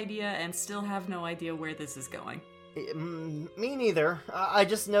had no idea and still have no idea where this is going. Me neither. I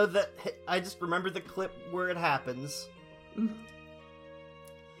just know that I just remember the clip where it happens.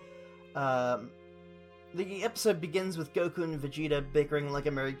 The episode begins with Goku and Vegeta bickering like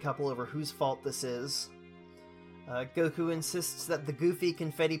a married couple over whose fault this is. Goku insists that the goofy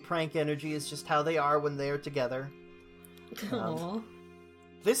confetti prank energy is just how they are when they are together. Aww.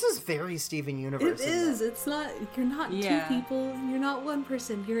 This is very Steven Universe. It isn't is. It's not. You're not Yeah. two people. You're not one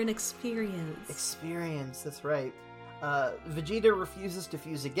person. You're an experience. Experience, that's right. Vegeta refuses to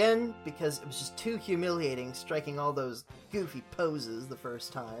fuse again because it was just too humiliating striking all those goofy poses the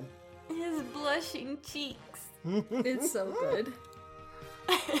first time. His blushing cheeks. It's so good.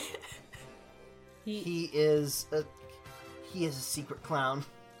 He is a secret clown.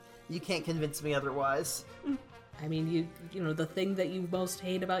 You can't convince me otherwise. I mean, you know, the thing that you most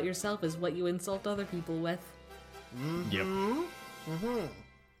hate about yourself is what you insult other people with. Yep.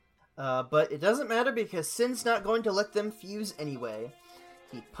 But it doesn't matter because Sin's not going to let them fuse anyway.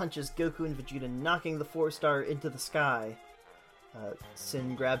 He punches Goku and Vegeta, knocking the 4-star into the sky.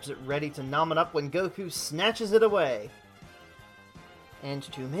 Sin grabs it ready to nom it up when Goku snatches it away. And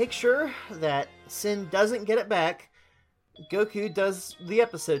to make sure that Sin doesn't get it back, Goku does the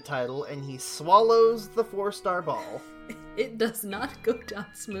episode title, and he swallows the 4-star ball. It does not go down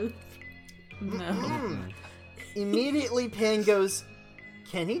smooth. No. Immediately, Pan goes,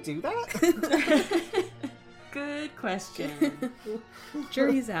 "Can he do that?" Good question.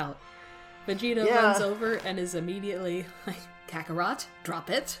 Jury's out. Vegeta Yeah. runs over and is immediately like, Kakarot, drop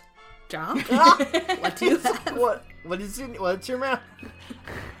it. Drop. What do you have? What's your mouth?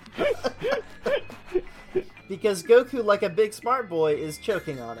 Because Goku, like a big smart boy, is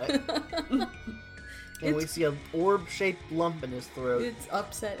choking on it. And we see an orb-shaped lump in his throat. It's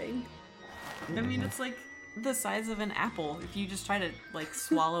upsetting. I mean, it's like the size of an apple. If you just try to like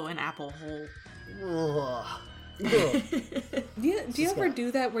swallow an apple whole. Ugh. Ugh. Do you ever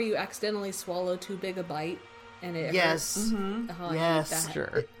do that where you accidentally swallow too big a bite and it Yes. hurts? Oh, I hate Yes. that.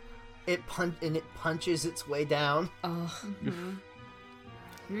 Sure. It punches its way down. Oh,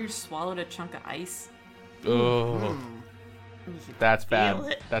 You just swallowed a chunk of ice. Oh, and you could that's feel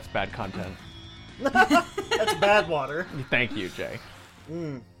bad. it. That's bad content. That's bad water. Thank you, Jay.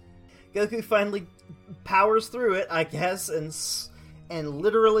 Goku finally powers through it, I guess, and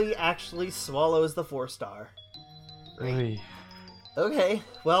literally actually swallows the 4-star. Oy. Okay,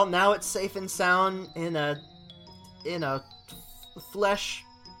 well now it's safe and sound in a flesh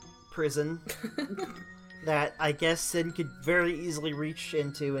prison that I guess Sin could very easily reach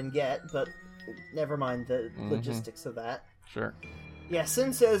into and get, but never mind the logistics of that. Sure. Yeah,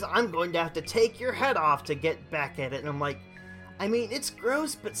 Sin says, "I'm going to have to take your head off to get back at it," and I'm like, I mean, it's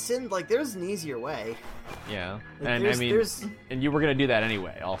gross, but Sin, like, there's an easier way. Yeah. Like, And I mean, and you were gonna do that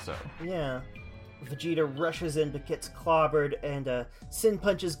anyway, also. Yeah. Vegeta rushes in but gets clobbered, and Sin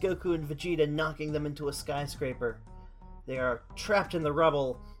punches Goku and Vegeta, knocking them into a skyscraper. They are trapped in the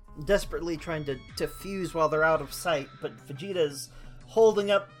rubble, desperately trying to fuse while they're out of sight, but Vegeta's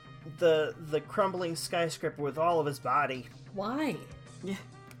holding up the crumbling skyscraper with all of his body. why? Yeah.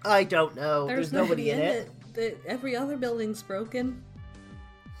 I don't know. There's nobody in it. Every other building's broken.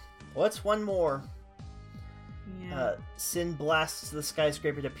 What's one more? Yeah. Sin blasts the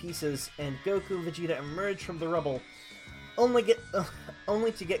skyscraper to pieces, and Goku and Vegeta emerge from the rubble, only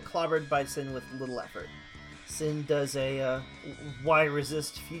to get clobbered by Sin with little effort. Sin does a "why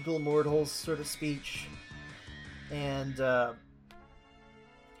resist feudal mortals" sort of speech, and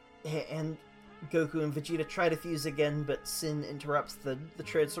Goku and Vegeta try to fuse again, but Sin interrupts the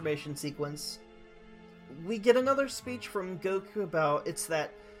transformation sequence. We get another speech from Goku about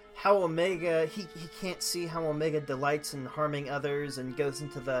how Omega, he can't see how Omega delights in harming others, and goes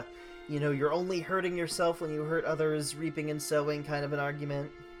into the, you're only hurting yourself when you hurt others, reaping and sowing kind of an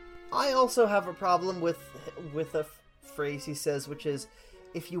argument. I also have a problem with a phrase he says, which is,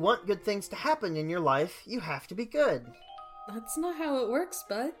 if you want good things to happen in your life, you have to be good. That's not how it works,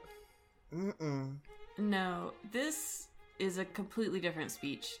 bud. Mm-mm. No, this is a completely different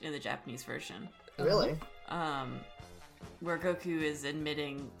speech in the Japanese version. Really? Where Goku is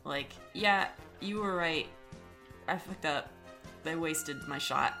admitting, like, yeah, you were right. I fucked up. I wasted my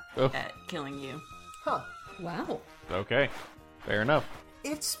shot at killing you. Huh. Wow. Okay. Fair enough.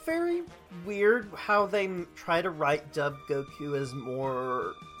 It's very weird how they try to dub Goku as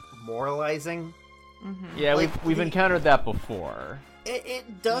more moralizing. Yeah, Like, we've encountered that before.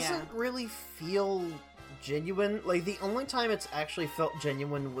 It doesn't really feel genuine. Like, the only time it's actually felt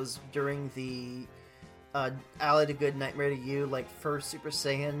genuine was during the Ally to Good, Nightmare to You, like, first Super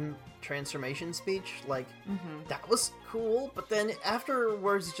Saiyan transformation speech. Like, that was cool, but then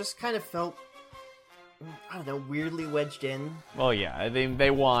afterwards it just kind of felt, I don't know, weirdly wedged in. Well, yeah, they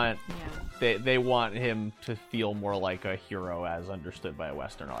want Yeah. they want him to feel more like a hero as understood by a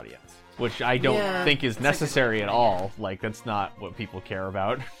Western audience, which I don't think is necessary at all. Like, that's not what people care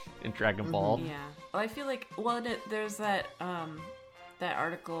about in Dragon Ball. Yeah. Well, I feel like, there's that that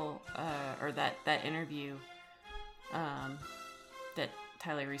article or that interview that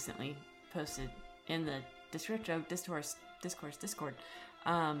Tyler recently posted in the Discord.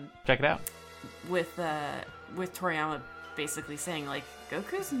 Check it out. With Toriyama basically saying, like,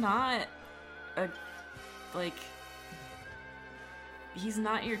 Goku's not he's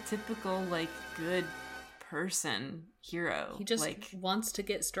not your typical, like, good person hero. He just wants to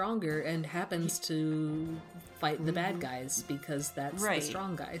get stronger and happens to fight the bad guys because that's the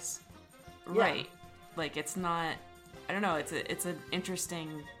strong guys. Right. Like, it's not, I don't know, it's an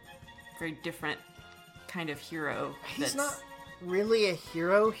interesting, very different kind of hero. He's not really a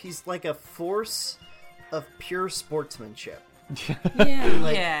hero. He's like a force of pure sportsmanship. Yeah.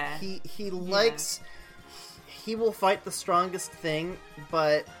 Like, Yeah. He likes, he will fight the strongest thing,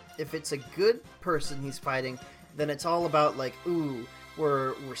 but if it's a good person he's fighting, then it's all about, like, ooh,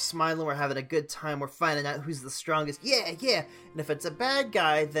 we're smiling, we're having a good time, we're finding out who's the strongest. Yeah. And if it's a bad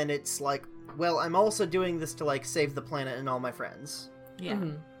guy, then it's like, well, I'm also doing this to like save the planet and all my friends. Yeah.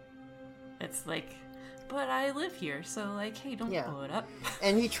 It's like, but I live here, so like, hey, don't blow it up.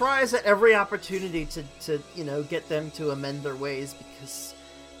 And he tries at every opportunity to get them to amend their ways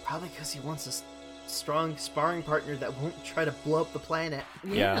probably because he wants a strong sparring partner that won't try to blow up the planet.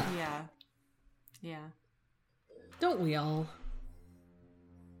 Yeah. Don't we all?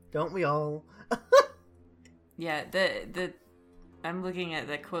 Don't we all? Yeah, I'm looking at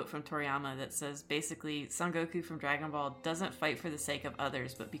that quote from Toriyama that says basically Son Goku from Dragon Ball doesn't fight for the sake of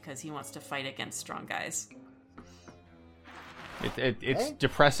others, but because he wants to fight against strong guys. It's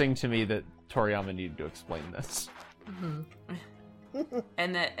depressing to me that Toriyama needed to explain this.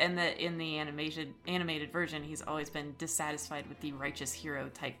 And that in the animated version, he's always been dissatisfied with the righteous hero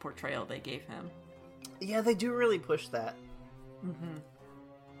type portrayal they gave him. Yeah, they do really push that.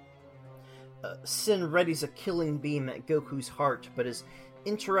 Sin readies a killing beam at Goku's heart, but is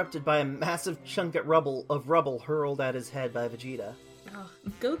interrupted by a massive chunk of rubble hurled at his head by Vegeta. Oh,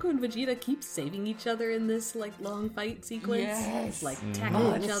 Goku and Vegeta keep saving each other in this like long fight sequence. Yes. Like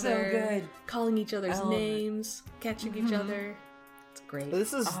tackling each it's other, so good. calling each other's names, catching each other. It's great.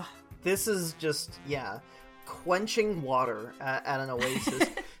 This is just quenching water at an oasis.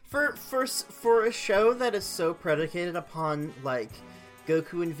 for a show that is so predicated upon like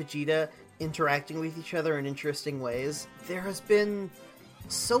Goku and Vegeta interacting with each other in interesting ways, there has been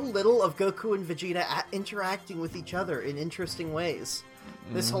so little of Goku and Vegeta interacting with each other in interesting ways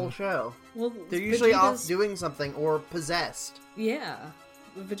this whole show. Well, They're usually off Vegeta's- doing something or possessed. Yeah,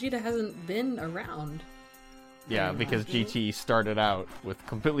 Vegeta hasn't been around. Yeah, because GT started out with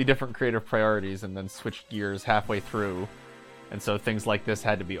completely different creative priorities and then switched gears halfway through. And so things like this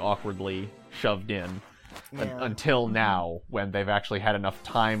had to be awkwardly shoved in until now, when they've actually had enough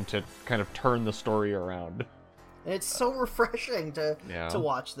time to kind of turn the story around. And it's so refreshing to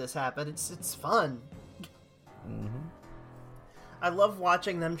watch this happen. It's fun. I love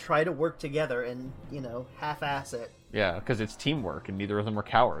watching them try to work together and, half-ass it. Yeah, because it's teamwork, and neither of them are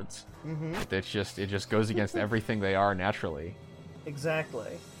cowards. It just goes against everything they are naturally.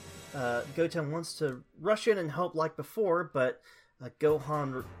 Exactly. Goten wants to rush in and help like before, but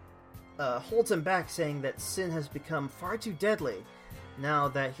Gohan holds him back, saying that Sin has become far too deadly now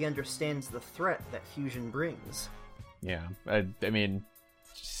that he understands the threat that fusion brings. Yeah, I mean,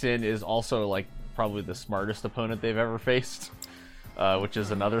 Sin is also like probably the smartest opponent they've ever faced, which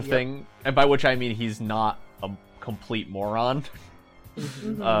is another thing, and by which I mean he's not a complete moron.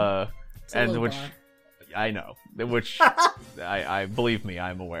 And which bar. I know, which I believe me,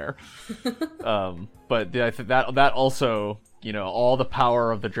 I'm aware. But that also, all the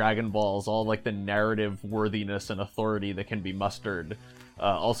power of the Dragon Balls, all like the narrative worthiness and authority that can be mustered,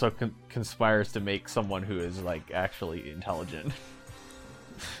 also conspires to make someone who is like actually intelligent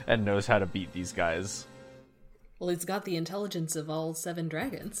and knows how to beat these guys. Well, he's got the intelligence of all 7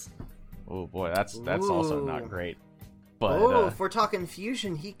 dragons. Oh boy, that's also not great. But if we're talking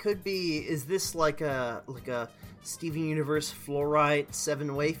fusion, he could be. Is this like a Steven Universe Fluorite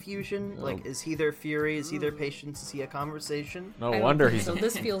 7-way fusion? Like, is he their Fury? Is he their Patience? Is he a Conversation? no I don't wonder think he's so.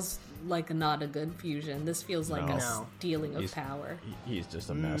 This feels like not a good fusion. This feels like a No. stealing of He's- power. he's just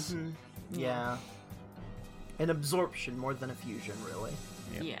a mess. Yeah. An absorption more than a fusion, really.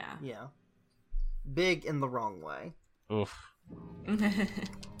 Yeah. Yeah. Big in the wrong way. Oof.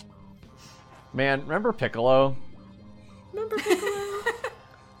 Man, remember Piccolo? Remember Piccolo?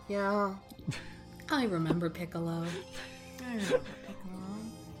 Yeah. I remember Piccolo.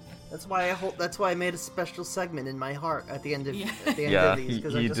 That's why I made a special segment in my heart at the end of at the end Yeah, of these,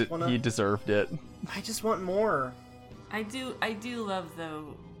 because I just he deserved it. I just want more. I do love,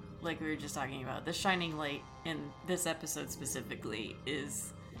 though, like we were just talking about, the shining light in this episode specifically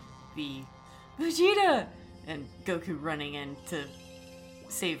is the Vegeta and Goku running in to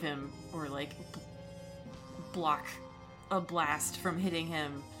save him or like block a blast from hitting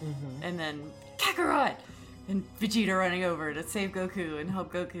him, and then Kakarot and Vegeta running over to save Goku and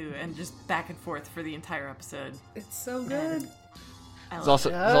help Goku, and just back and forth for the entire episode. It's so good. I It's love also,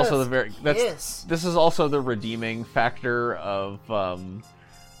 it. it's also the very Yes. this is also the redeeming factor of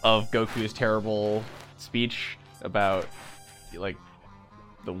Goku's terrible speech about like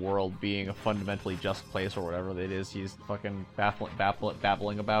the world being a fundamentally just place or whatever it is he's fucking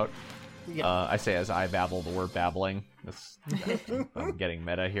babbling about. Yeah. I say as I babble the word babbling. I'm getting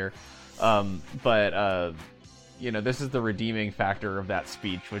meta here. This is the redeeming factor of that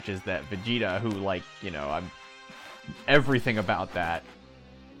speech, which is that Vegeta, who everything about that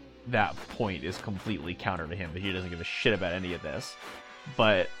that point is completely counter to him, that he doesn't give a shit about any of this.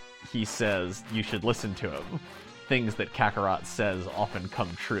 But he says you should listen to him. Things that Kakarot says often come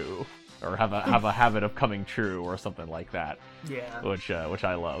true, or have a habit of coming true, or something like that. Yeah. Which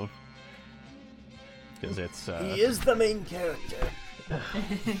I love. Because it's... he is the main character.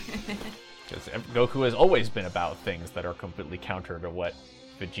 Because Goku has always been about things that are completely counter to what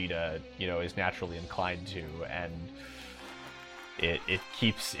Vegeta, is naturally inclined to, and it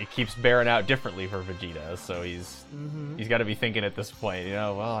keeps bearing out differently for Vegeta. So he's got to be thinking at this point,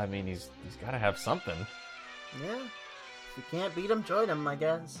 well, I mean, he's got to have something. Yeah. If you can't beat him, join him, I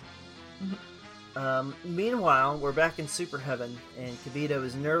guess. Meanwhile, we're back in Super Heaven, and Kibito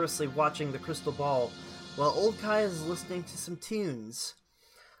is nervously watching the crystal ball, while Old Kai is listening to some tunes.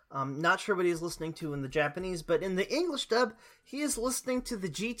 Not sure what he's listening to in the Japanese, but in the English dub, he is listening to the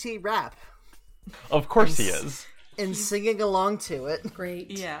GT rap. Of course he is. And singing along to it.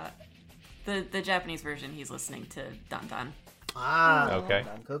 Great. Yeah. The Japanese version, he's listening to Dan Dan. Ah, Okay.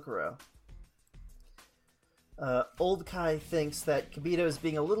 Dan Kokoro. Old Kai thinks that Kibito is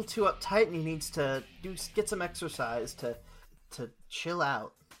being a little too uptight and he needs to get some exercise to chill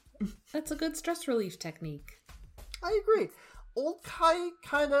out. That's a good stress relief technique. I agree. Old Kai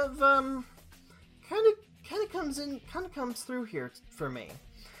kind of comes through here for me.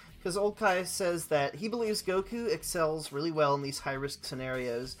 Because Old Kai says that he believes Goku excels really well in these high-risk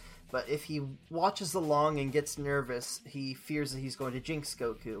scenarios, but if he watches along and gets nervous, he fears that he's going to jinx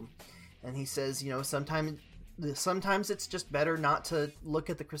Goku. And he says, sometimes it's just better not to look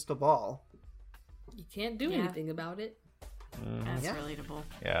at the crystal ball. You can't do anything about it. That's Yeah. relatable.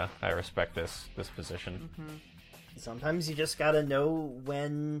 Yeah, I respect this position. Sometimes you just gotta know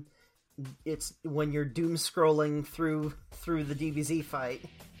when you're doom scrolling through the DBZ fight.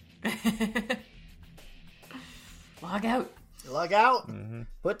 Log out. Log out.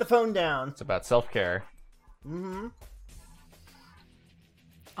 Put the phone down. It's about self-care.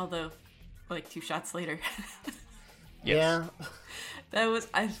 Although, like 2 shots later. Yes. Yeah. That was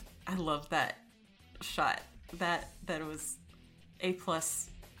I love that shot. That was A+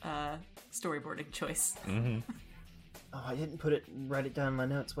 storyboarding choice. Oh, I didn't write it down in my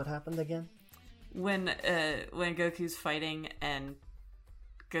notes. What happened again? When Goku's fighting and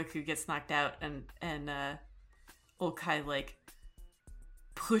Goku gets knocked out and Old Kai like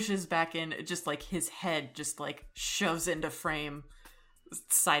pushes back in, just like his head just like shoves into frame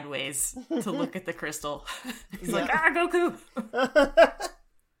sideways to look at the crystal. He's like, Goku!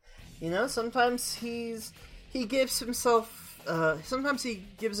 Sometimes he gives himself sometimes he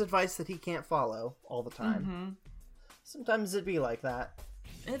gives advice that he can't follow all the time. Sometimes it'd be like that.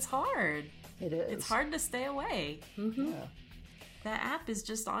 It's hard. It is. It's hard to stay away. Yeah. That app is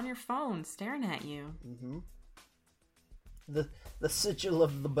just on your phone staring at you. The sigil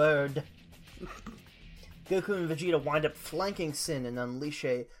of the bird. Goku and Vegeta wind up flanking Sin and unleash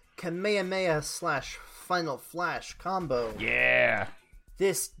a Kamehameha / Final Flash combo. Yeah.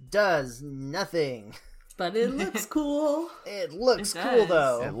 This does nothing. But it looks cool. It looks It cool does.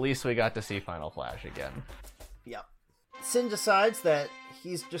 though. At least we got to see Final Flash again. Yep. Sin decides that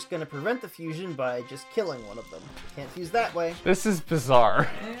he's just going to prevent the fusion by just killing one of them. Can't fuse that way. This is bizarre.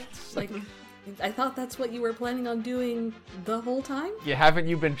 Like, I thought that's what you were planning on doing the whole time? Yeah, haven't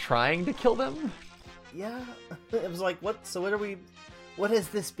you been trying to kill them? Yeah. It was like, what? So what has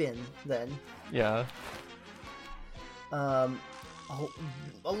this been then? Yeah. A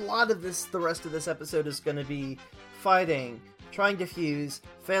lot of the rest of this episode is going to be fighting, trying to fuse,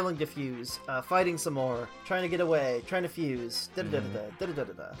 failing to fuse, fighting some more, trying to get away, trying to fuse,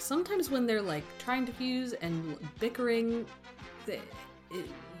 da-da-da-da-da. Sometimes when they're like trying to fuse and bickering,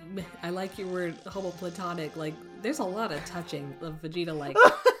 I like your word homoplatonic, like there's a lot of touching of Vegeta like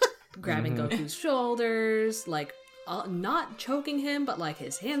grabbing Goku's shoulders, like not choking him, but like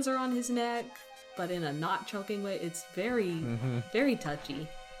his hands are on his neck, but in a not choking way. It's very, very touchy.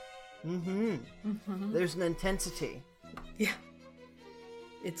 There's an intensity. Yeah.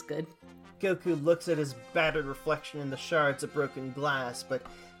 It's good. Goku looks at his battered reflection in the shards of broken glass, but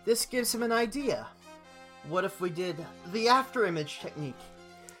this gives him an idea. What if we did the after image technique?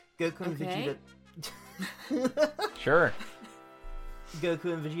 Goku and Okay. Vegeta Sure.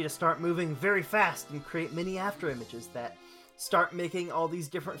 Goku and Vegeta start moving very fast and create mini after images that start making all these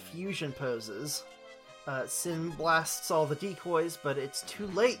different fusion poses. Sin blasts all the decoys, but it's too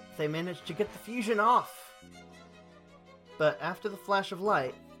late. They manage to get the fusion off. But after the flash of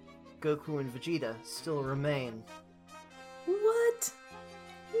light, Goku and Vegeta still remain. What?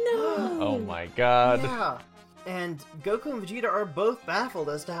 No. Oh my god. Yeah. And Goku and Vegeta are both baffled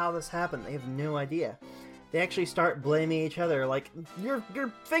as to how this happened. They have no idea. they actually start blaming each other. Like, your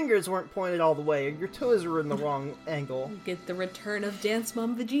fingers weren't pointed all the way, or your toes were in the wrong angle. Get the return of Dance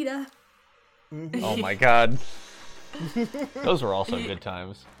Mom Vegeta. Oh my god. Those were also good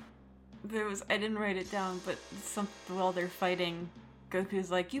times. I didn't write it down, but while they're fighting,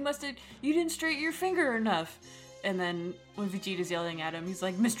 Goku's like, you didn't straighten your finger enough. And then when Vegeta's yelling at him, he's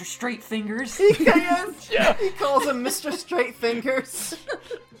like, Mr. Straight Fingers. Yeah. He calls him Mr. Straight Fingers.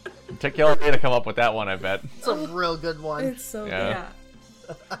 It took y'all to come up with that one, I bet. It's a real good one. It's so Yeah.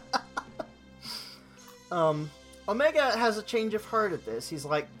 good. Omega has a change of heart at this. He's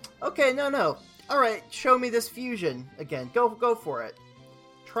like, okay, no. Alright, show me this fusion again. Go for it.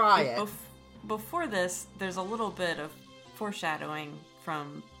 Try it. Before this, there's a little bit of foreshadowing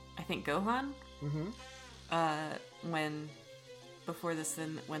from, I think, Gohan. Mm-hmm. When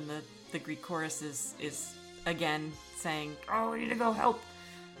the Greek chorus is again saying, oh, we need to go help.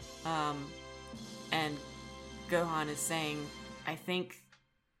 And Gohan is saying, I think,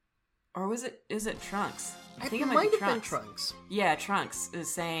 or is it Trunks? I think it might have been Trunks. Yeah, Trunks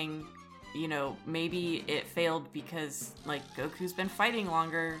is saying, maybe it failed because, like, Goku's been fighting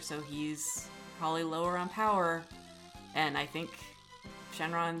longer, so he's probably lower on power. And I think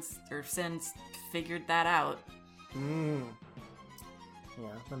Sin's figured that out. Yeah,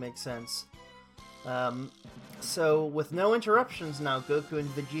 that makes sense. So with no interruptions now, Goku and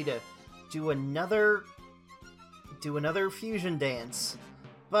Vegeta do another fusion dance.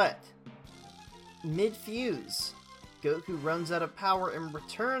 But mid-fuse, Goku runs out of power and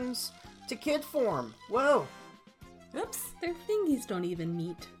returns to kid form. Whoa! Oops. Their fingies don't even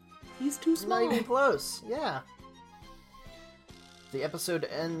meet. He's too small. Not even close. Yeah. The episode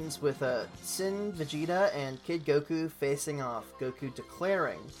ends with Sin, Vegeta, and Kid Goku facing off. Goku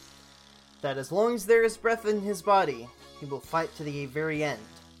declaring that as long as there is breath in his body, he will fight to the very end.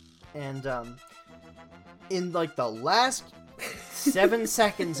 And in like the last 7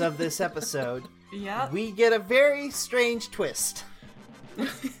 seconds of this episode, we get a very strange twist.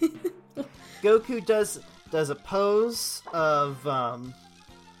 Goku does a pose of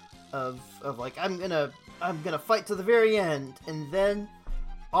like I'm gonna fight to the very end, and then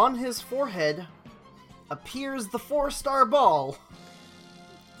on his forehead appears the 4-star ball.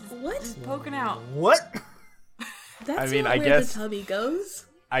 What? Just poking out. What? That's I not where guess the tubby goes.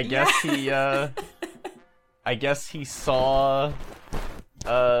 I guess he saw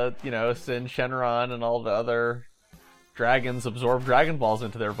Sin, Shenron, and all the other dragons absorb Dragon Balls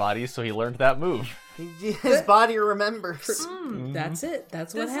into their bodies, so he learned that move. His body remembers. That's it.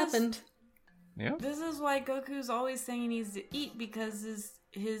 That's what happened. Yeah. This is why Goku's always saying he needs to eat, because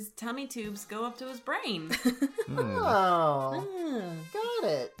his tummy tubes go up to his brain. Oh, got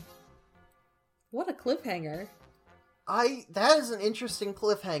it. What a cliffhanger. That is an interesting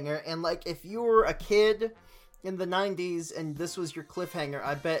cliffhanger, and like if you were a kid in the 90s and this was your cliffhanger,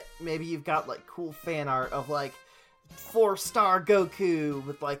 I bet maybe you've got like cool fan art of like 4-star Goku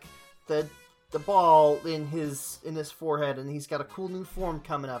with like the ball in his forehead, and he's got a cool new form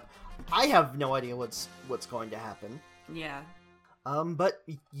coming up. I have no idea what's going to happen. Yeah. But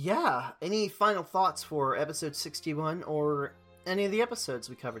yeah, any final thoughts for episode 61 or any of the episodes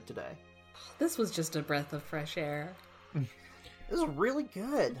we covered today? This was just a breath of fresh air. This is really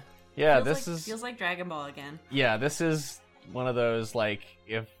good. Yeah, feels like Dragon Ball again. Yeah, this is one of those, like,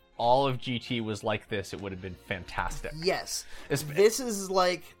 if all of GT was like this, it would have been fantastic. Yes. This is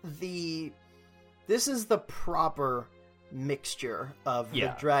the proper mixture of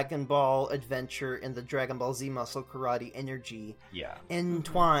the Dragon Ball adventure and the Dragon Ball Z Muscle Karate energy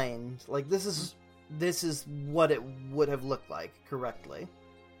entwined. Like, this is what it would have looked like correctly.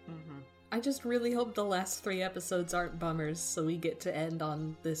 Mm-hmm. I just really hope the last 3 episodes aren't bummers, so we get to end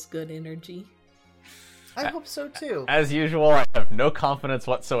on this good energy. I hope so too. As usual, I have no confidence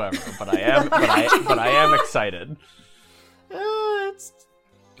whatsoever, but I am but I am excited.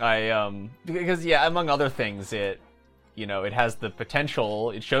 Because among other things, it has the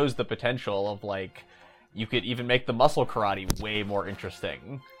potential. It shows the potential of, like, you could even make the muscle karate way more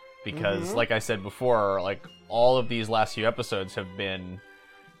interesting, because like I said before, like, all of these last few episodes have been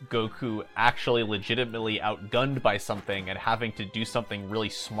Goku actually legitimately outgunned by something and having to do something really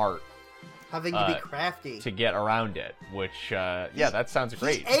smart, having to be crafty to get around it, which that sounds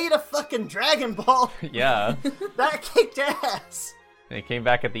great. He ate a fucking Dragon Ball. Yeah. That kicked ass. And it came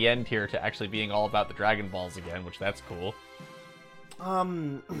back at the end here to actually being all about the Dragon Balls again, which that's cool.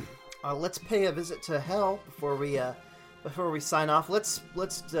 Let's pay a visit to Hell before we sign off. Let's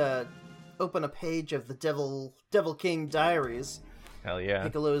open a page of the Devil King Diaries. Hell yeah.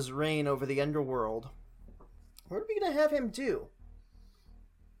 Piccolo's reign over the underworld. What are we gonna have him do?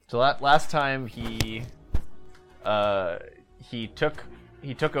 So last time he he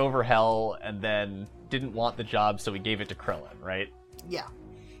took over Hell and then didn't want the job, so he gave it to Krillin, right? Yeah.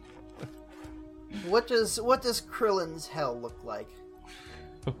 What does Krillin's hell look like?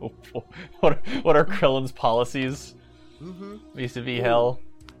 what are Krillin's policies? Vis-a-vis Hell.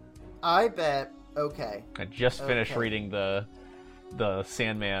 I bet. Okay. I just finished reading the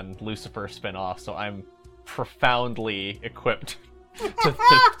Sandman Lucifer spinoff, so I'm profoundly equipped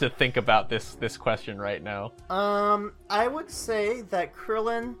to think about this question right now. I would say that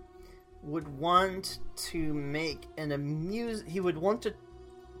Krillin would want to make he would want to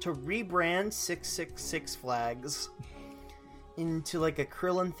rebrand 666 Flags into like a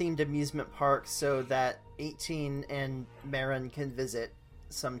Krillin-themed amusement park so that 18 and Marin can visit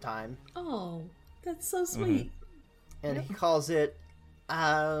sometime. Oh, that's so sweet. And he calls it,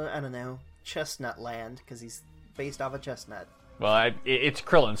 I don't know, Chestnut Land, because he's based off a chestnut. Well, it's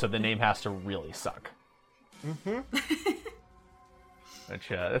Krillin, so the name has to really suck. Which,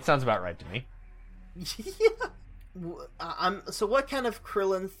 that sounds about right to me. Yeah. So what kind of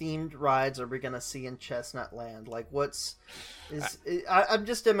Krillin-themed rides are we going to see in Chestnut Land? Like, I'm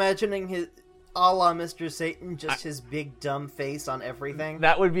just imagining his, a la Mr. Satan, just his big dumb face on everything.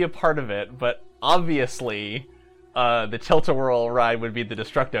 That would be a part of it, but obviously, the Tilt-A-Whirl ride would be the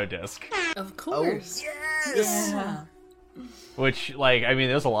Destructo Disc. Of course. Oh, yes! Yeah. Which, like, I mean,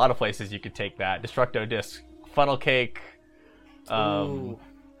 there's a lot of places you could take that. Destructo Disc, Funnel Cake, the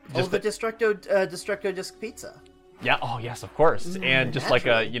Destructo Disc Pizza. Yeah. Oh, yes, of course. And just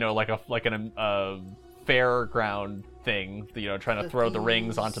naturally. like a fairground thing. Trying to throw the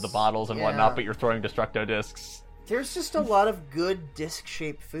rings onto the bottles and whatnot, but you're throwing Destructo discs. There's just a lot of good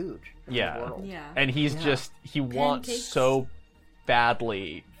disc-shaped food in the world. Yeah. And he wants Pancakes. so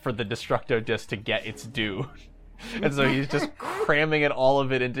badly for the Destructo disc to get its due. And so he's just cramming all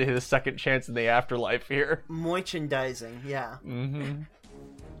of it into his second chance in the afterlife here. Merchandising, yeah. Mm-hmm.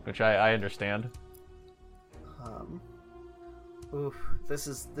 Which I understand. Oof, this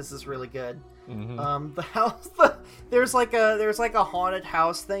is really good. Mm-hmm. The house, there's like a haunted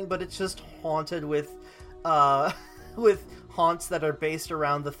house thing, but it's just haunted with haunts that are based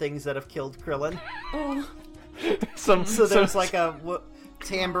around the things that have killed Krillin. Oh, So there's like a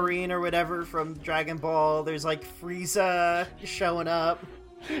tambourine or whatever from Dragon Ball. There's like Frieza showing up.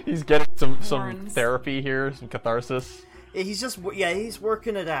 He's getting some Horns. therapy here, some catharsis. He's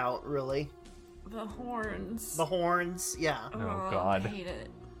working it out, really. The horns. The horns, yeah. Oh, God. I hate it.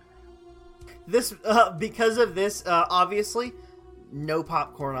 This because of this, obviously, no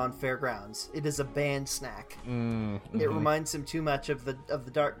popcorn on fairgrounds. It is a banned snack. Mm-hmm. It reminds him too much of the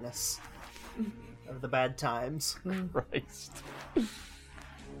darkness, of the bad times. Christ.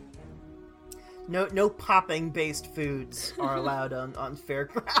 No popping based foods are allowed on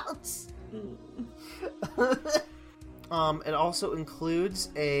fairgrounds. It also includes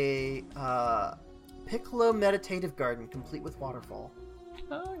a Piccolo meditative garden complete with waterfall.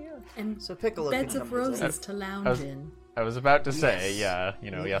 Oh, yeah. and So Piccolo beds can of come visit. roses to lounge in. I was about to say, Yes. he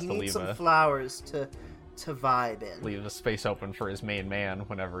has to needs leave some flowers to vibe in. leave a space open for his main man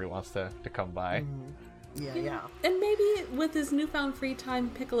whenever he wants to come by. Yeah. And maybe with his newfound free time,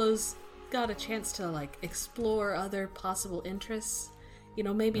 Piccolo's got a chance to like explore other possible interests.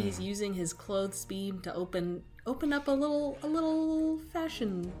 Maybe he's using his clothes beam to open up a little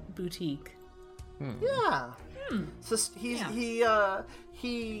fashion boutique. Yeah. So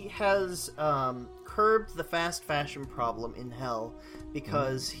he has curbed the fast fashion problem in Hell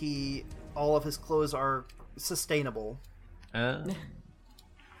because all of his clothes are sustainable. And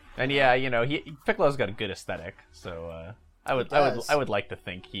yeah, Piccolo's got a good aesthetic, so I would like to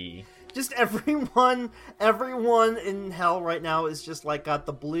think he. Just everyone in Hell right now is just like got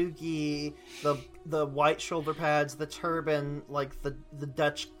the blue gi, the white shoulder pads, the turban, like the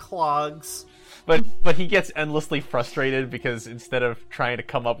Dutch clogs. But he gets endlessly frustrated because instead of trying to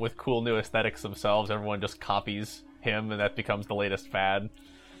come up with cool new aesthetics themselves, everyone just copies him, and that becomes the latest fad.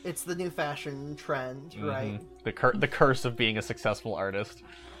 It's the new fashion trend, right? The curse of being a successful artist.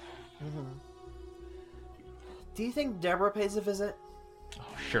 Do you think Deborah pays a visit?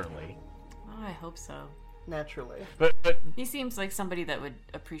 Oh, surely. Oh, I hope so. Naturally. But He seems like somebody that would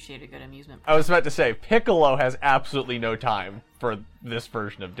appreciate a good amusement I was about to say, Piccolo has absolutely no time for this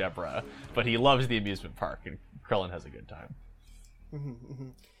version of Deborah, but he loves the amusement park, and Krillin has a good time.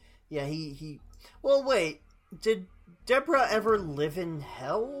 Yeah, he. Well, wait. Did Deborah ever live in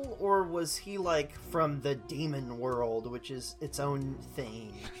Hell, or was he like from the demon world, which is its own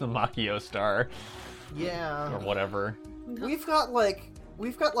thing? The Makio Star, Yeah. or whatever. We've got like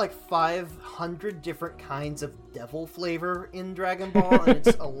 500 different kinds of devil flavor in Dragon Ball, and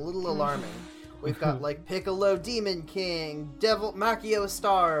it's a little alarming. We've got like Piccolo Demon King, Devil Makio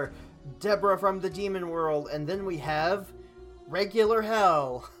Star, Deborah from the Demon World, and then we have regular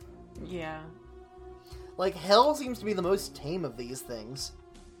Hell. Yeah. Like, Hell seems to be the most tame of these things.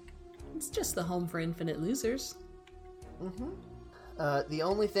 It's just the home for infinite losers. The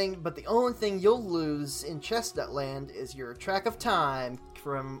only thing you'll lose in Chestnut Land is your track of time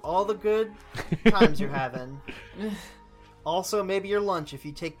from all the good times you're having. Also, maybe your lunch if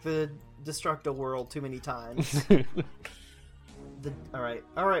you take the Destructo World too many times.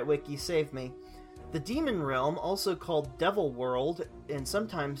 Alright, Wiki, save me. The Demon Realm, also called Devil World, and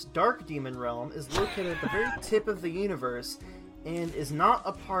sometimes Dark Demon Realm, is located at the very tip of the universe and is not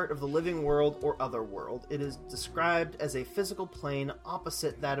a part of the living world or other world. It is described as a physical plane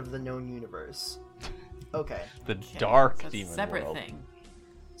opposite that of the known universe. Okay. The Dark So it's a Demon separate World. thing.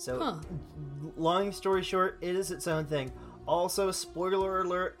 So, long story short, it is its own thing. Also, spoiler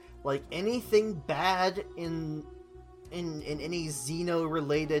alert, like anything bad in any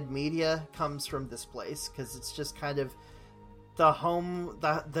Xeno-related media comes from this place, because it's just kind of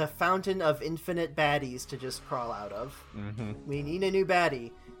the fountain of infinite baddies to just crawl out of. Mm-hmm. We need a new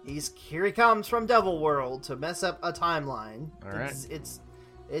baddie. Here he comes from Devil World to mess up a timeline. All right. It's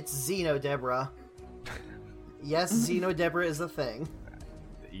Xenodeborah. Yes, Xenodeborah is a thing.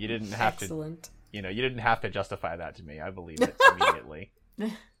 You didn't have Excellent. you didn't have to justify that to me. I believe it immediately.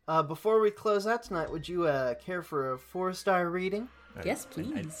 Before we close out tonight, would you care for a 4-star reading? Yes,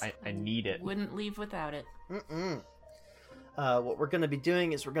 please. I need it. Wouldn't leave without it. What we're going to be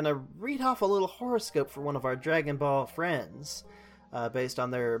doing is we're going to read off a little horoscope for one of our Dragon Ball friends, based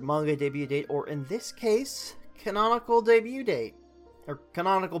on their manga debut date, or in this case, canonical debut date, or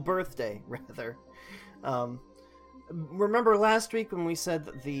canonical birthday, rather. Remember last week when we said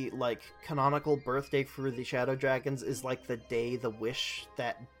that the, canonical birthday for the Shadow Dragons is, the day the wish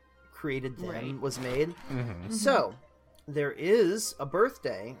that created them was made? Mm-hmm. So, there is a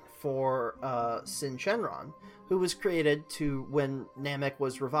birthday for Sin Shenron, who was created to when Namek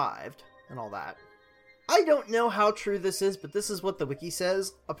was revived, and all that. I don't know how true this is, but this is what the wiki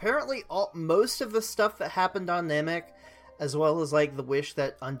says. Apparently, most of the stuff that happened on Namek, as well as, the wish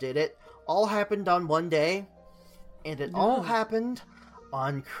that undid it, all happened on one day. And it all happened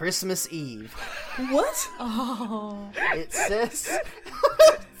on Christmas Eve. What? Oh. It says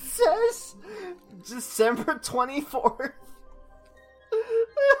December 24th.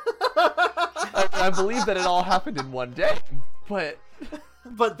 I believe that it all happened in one day, but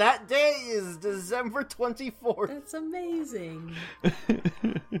that day is December 24th. That's amazing.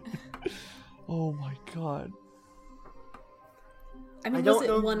 oh my god. I mean, I was don't it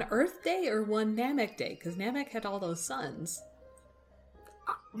know- one Earth Day or one Namek Day? Because Namek had all those suns.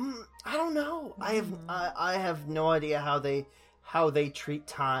 I don't know. I have no idea how they treat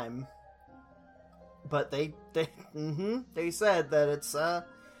time. But they said that it's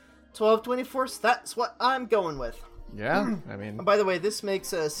 12/24. So that's what I'm going with. Yeah, I mean, And by the way, this makes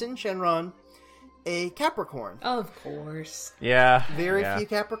Sin Shenron a Capricorn. Of course. yeah, Very yeah. few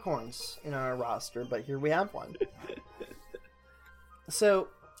Capricorns in our roster, but here we have one. So,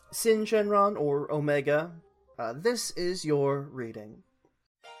 Sin Shenron, or Omega, this is your reading.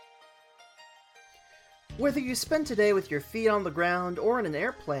 Whether you spend today with your feet on the ground or in an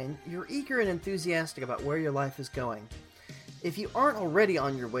airplane, you're eager and enthusiastic about where your life is going. If you aren't already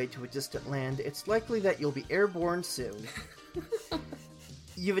on your way to a distant land, it's likely that you'll be airborne soon.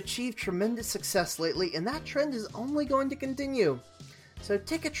 You've achieved tremendous success lately, and that trend is only going to continue. So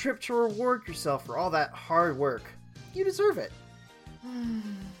take a trip to reward yourself for all that hard work. You deserve it.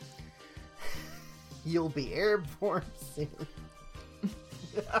 You'll be airborne soon.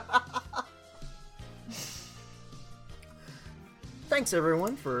 Thanks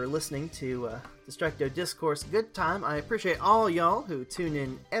everyone for listening to Destructo Discourse Good Time. I appreciate all y'all who tune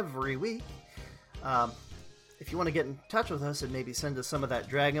in every week. If you want to get in touch with us and maybe send us some of that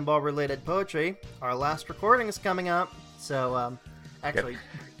Dragon Ball related poetry, our last recording is coming up. So, actually,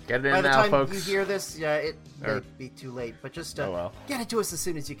 Get it by in the now, time folks. you hear this, it Or- may be too late. But just Oh, well. get it to us as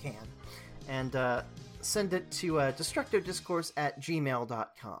soon as you can. And send it to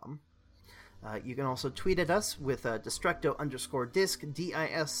destructodiscourse@gmail.com. You can also tweet at us with destructo_disc,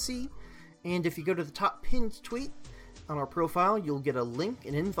 DISC. And if you go to the top pinned tweet on our profile, you'll get a link,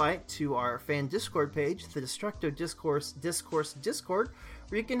 an invite to our fan Discord page, the Destructo Discourse Discord,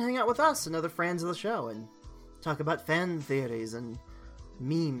 where you can hang out with us and other fans of the show and talk about fan theories and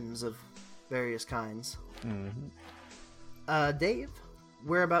memes of various kinds. Dave,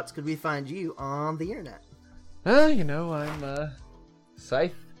 whereabouts could we find you on the internet? I'm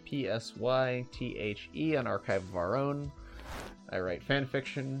Scythe, PSYTHE, on Archive of Our Own. I write fan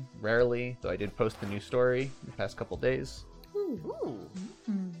fiction, rarely, though I did post a new story in the past couple days. Ooh.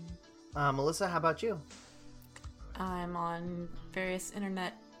 Melissa, how about you? I'm on various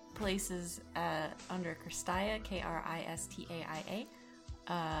internet places under Kristaia, Kristaia.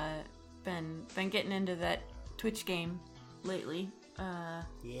 Been getting into that Twitch game lately.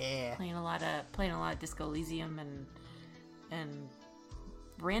 Yeah. Playing a lot of Disco Elysium and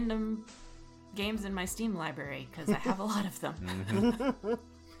random games in my Steam library because I have a lot of them.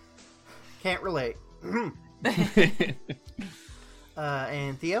 Can't relate.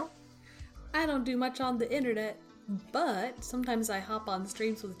 And Theo? I don't do much on the internet, but sometimes I hop on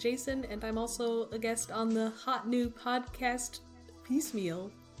streams with Jason, and I'm also a guest on the hot new podcast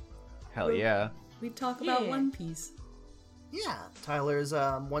Piecemeal. Hell yeah. We talk about One Piece. Yeah, Tyler's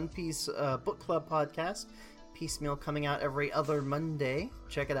One Piece book club podcast, Piecemeal, coming out every other Monday.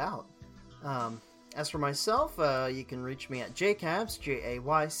 Check it out. As for myself, you can reach me at jcalves,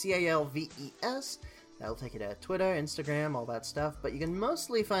 JAYCALVES. That'll take you to Twitter, Instagram, all that stuff. But you can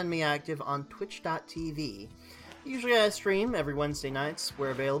mostly find me active on twitch.tv. Usually I stream every Wednesday nights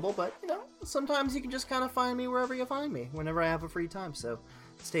where available, but, you know, sometimes you can just kind of find me wherever you find me, whenever I have a free time, so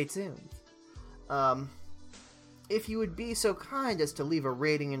stay tuned. If you would be so kind as to leave a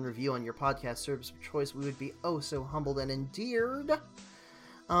rating and review on your podcast service of choice, we would be oh so humbled and endeared.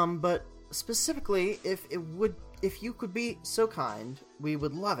 But specifically, if you could be so kind, we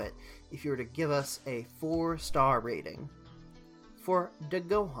would love it if you were to give us a 4-star rating for the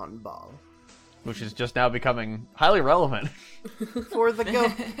Gohan Ball. Which is just now becoming highly relevant. For the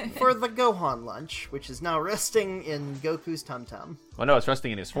Gohan lunch, which is now resting in Goku's tum-tum. Well, no, it's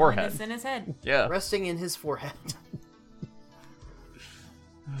resting in his forehead. It's in his head. Yeah. Resting in his forehead.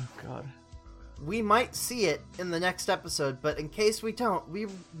 Oh, God. We might see it in the next episode, but in case we don't, we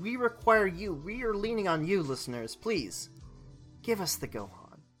require you. We are leaning on you, listeners. Please, give us the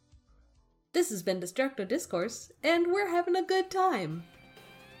Gohan. This has been Destructo Discourse, and we're having a good time.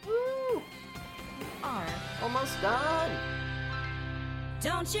 Woo! Are. Almost done.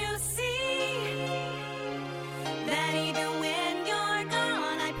 Don't you see that even when you're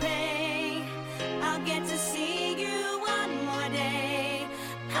gone, I pray I'll get to see you one more day.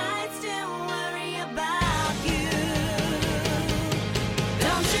 I'd still worry about you.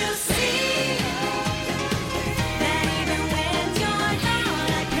 Don't you see that even when you're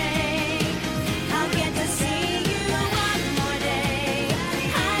gone, I pray I'll get to see you one more day.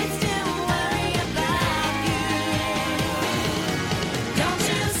 I'd still worry about you. Don't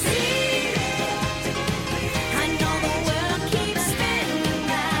you see? I know the world keeps spinning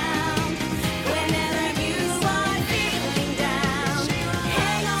round. Whenever you are feeling down,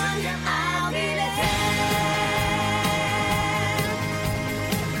 hang on, I'll be there.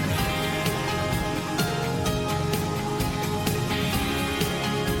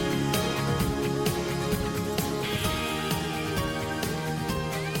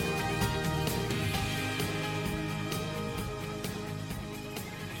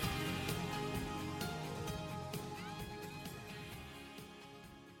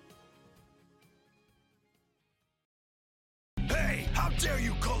 Hey, how dare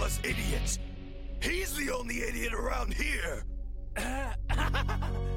you call us idiots? He's the only idiot around here.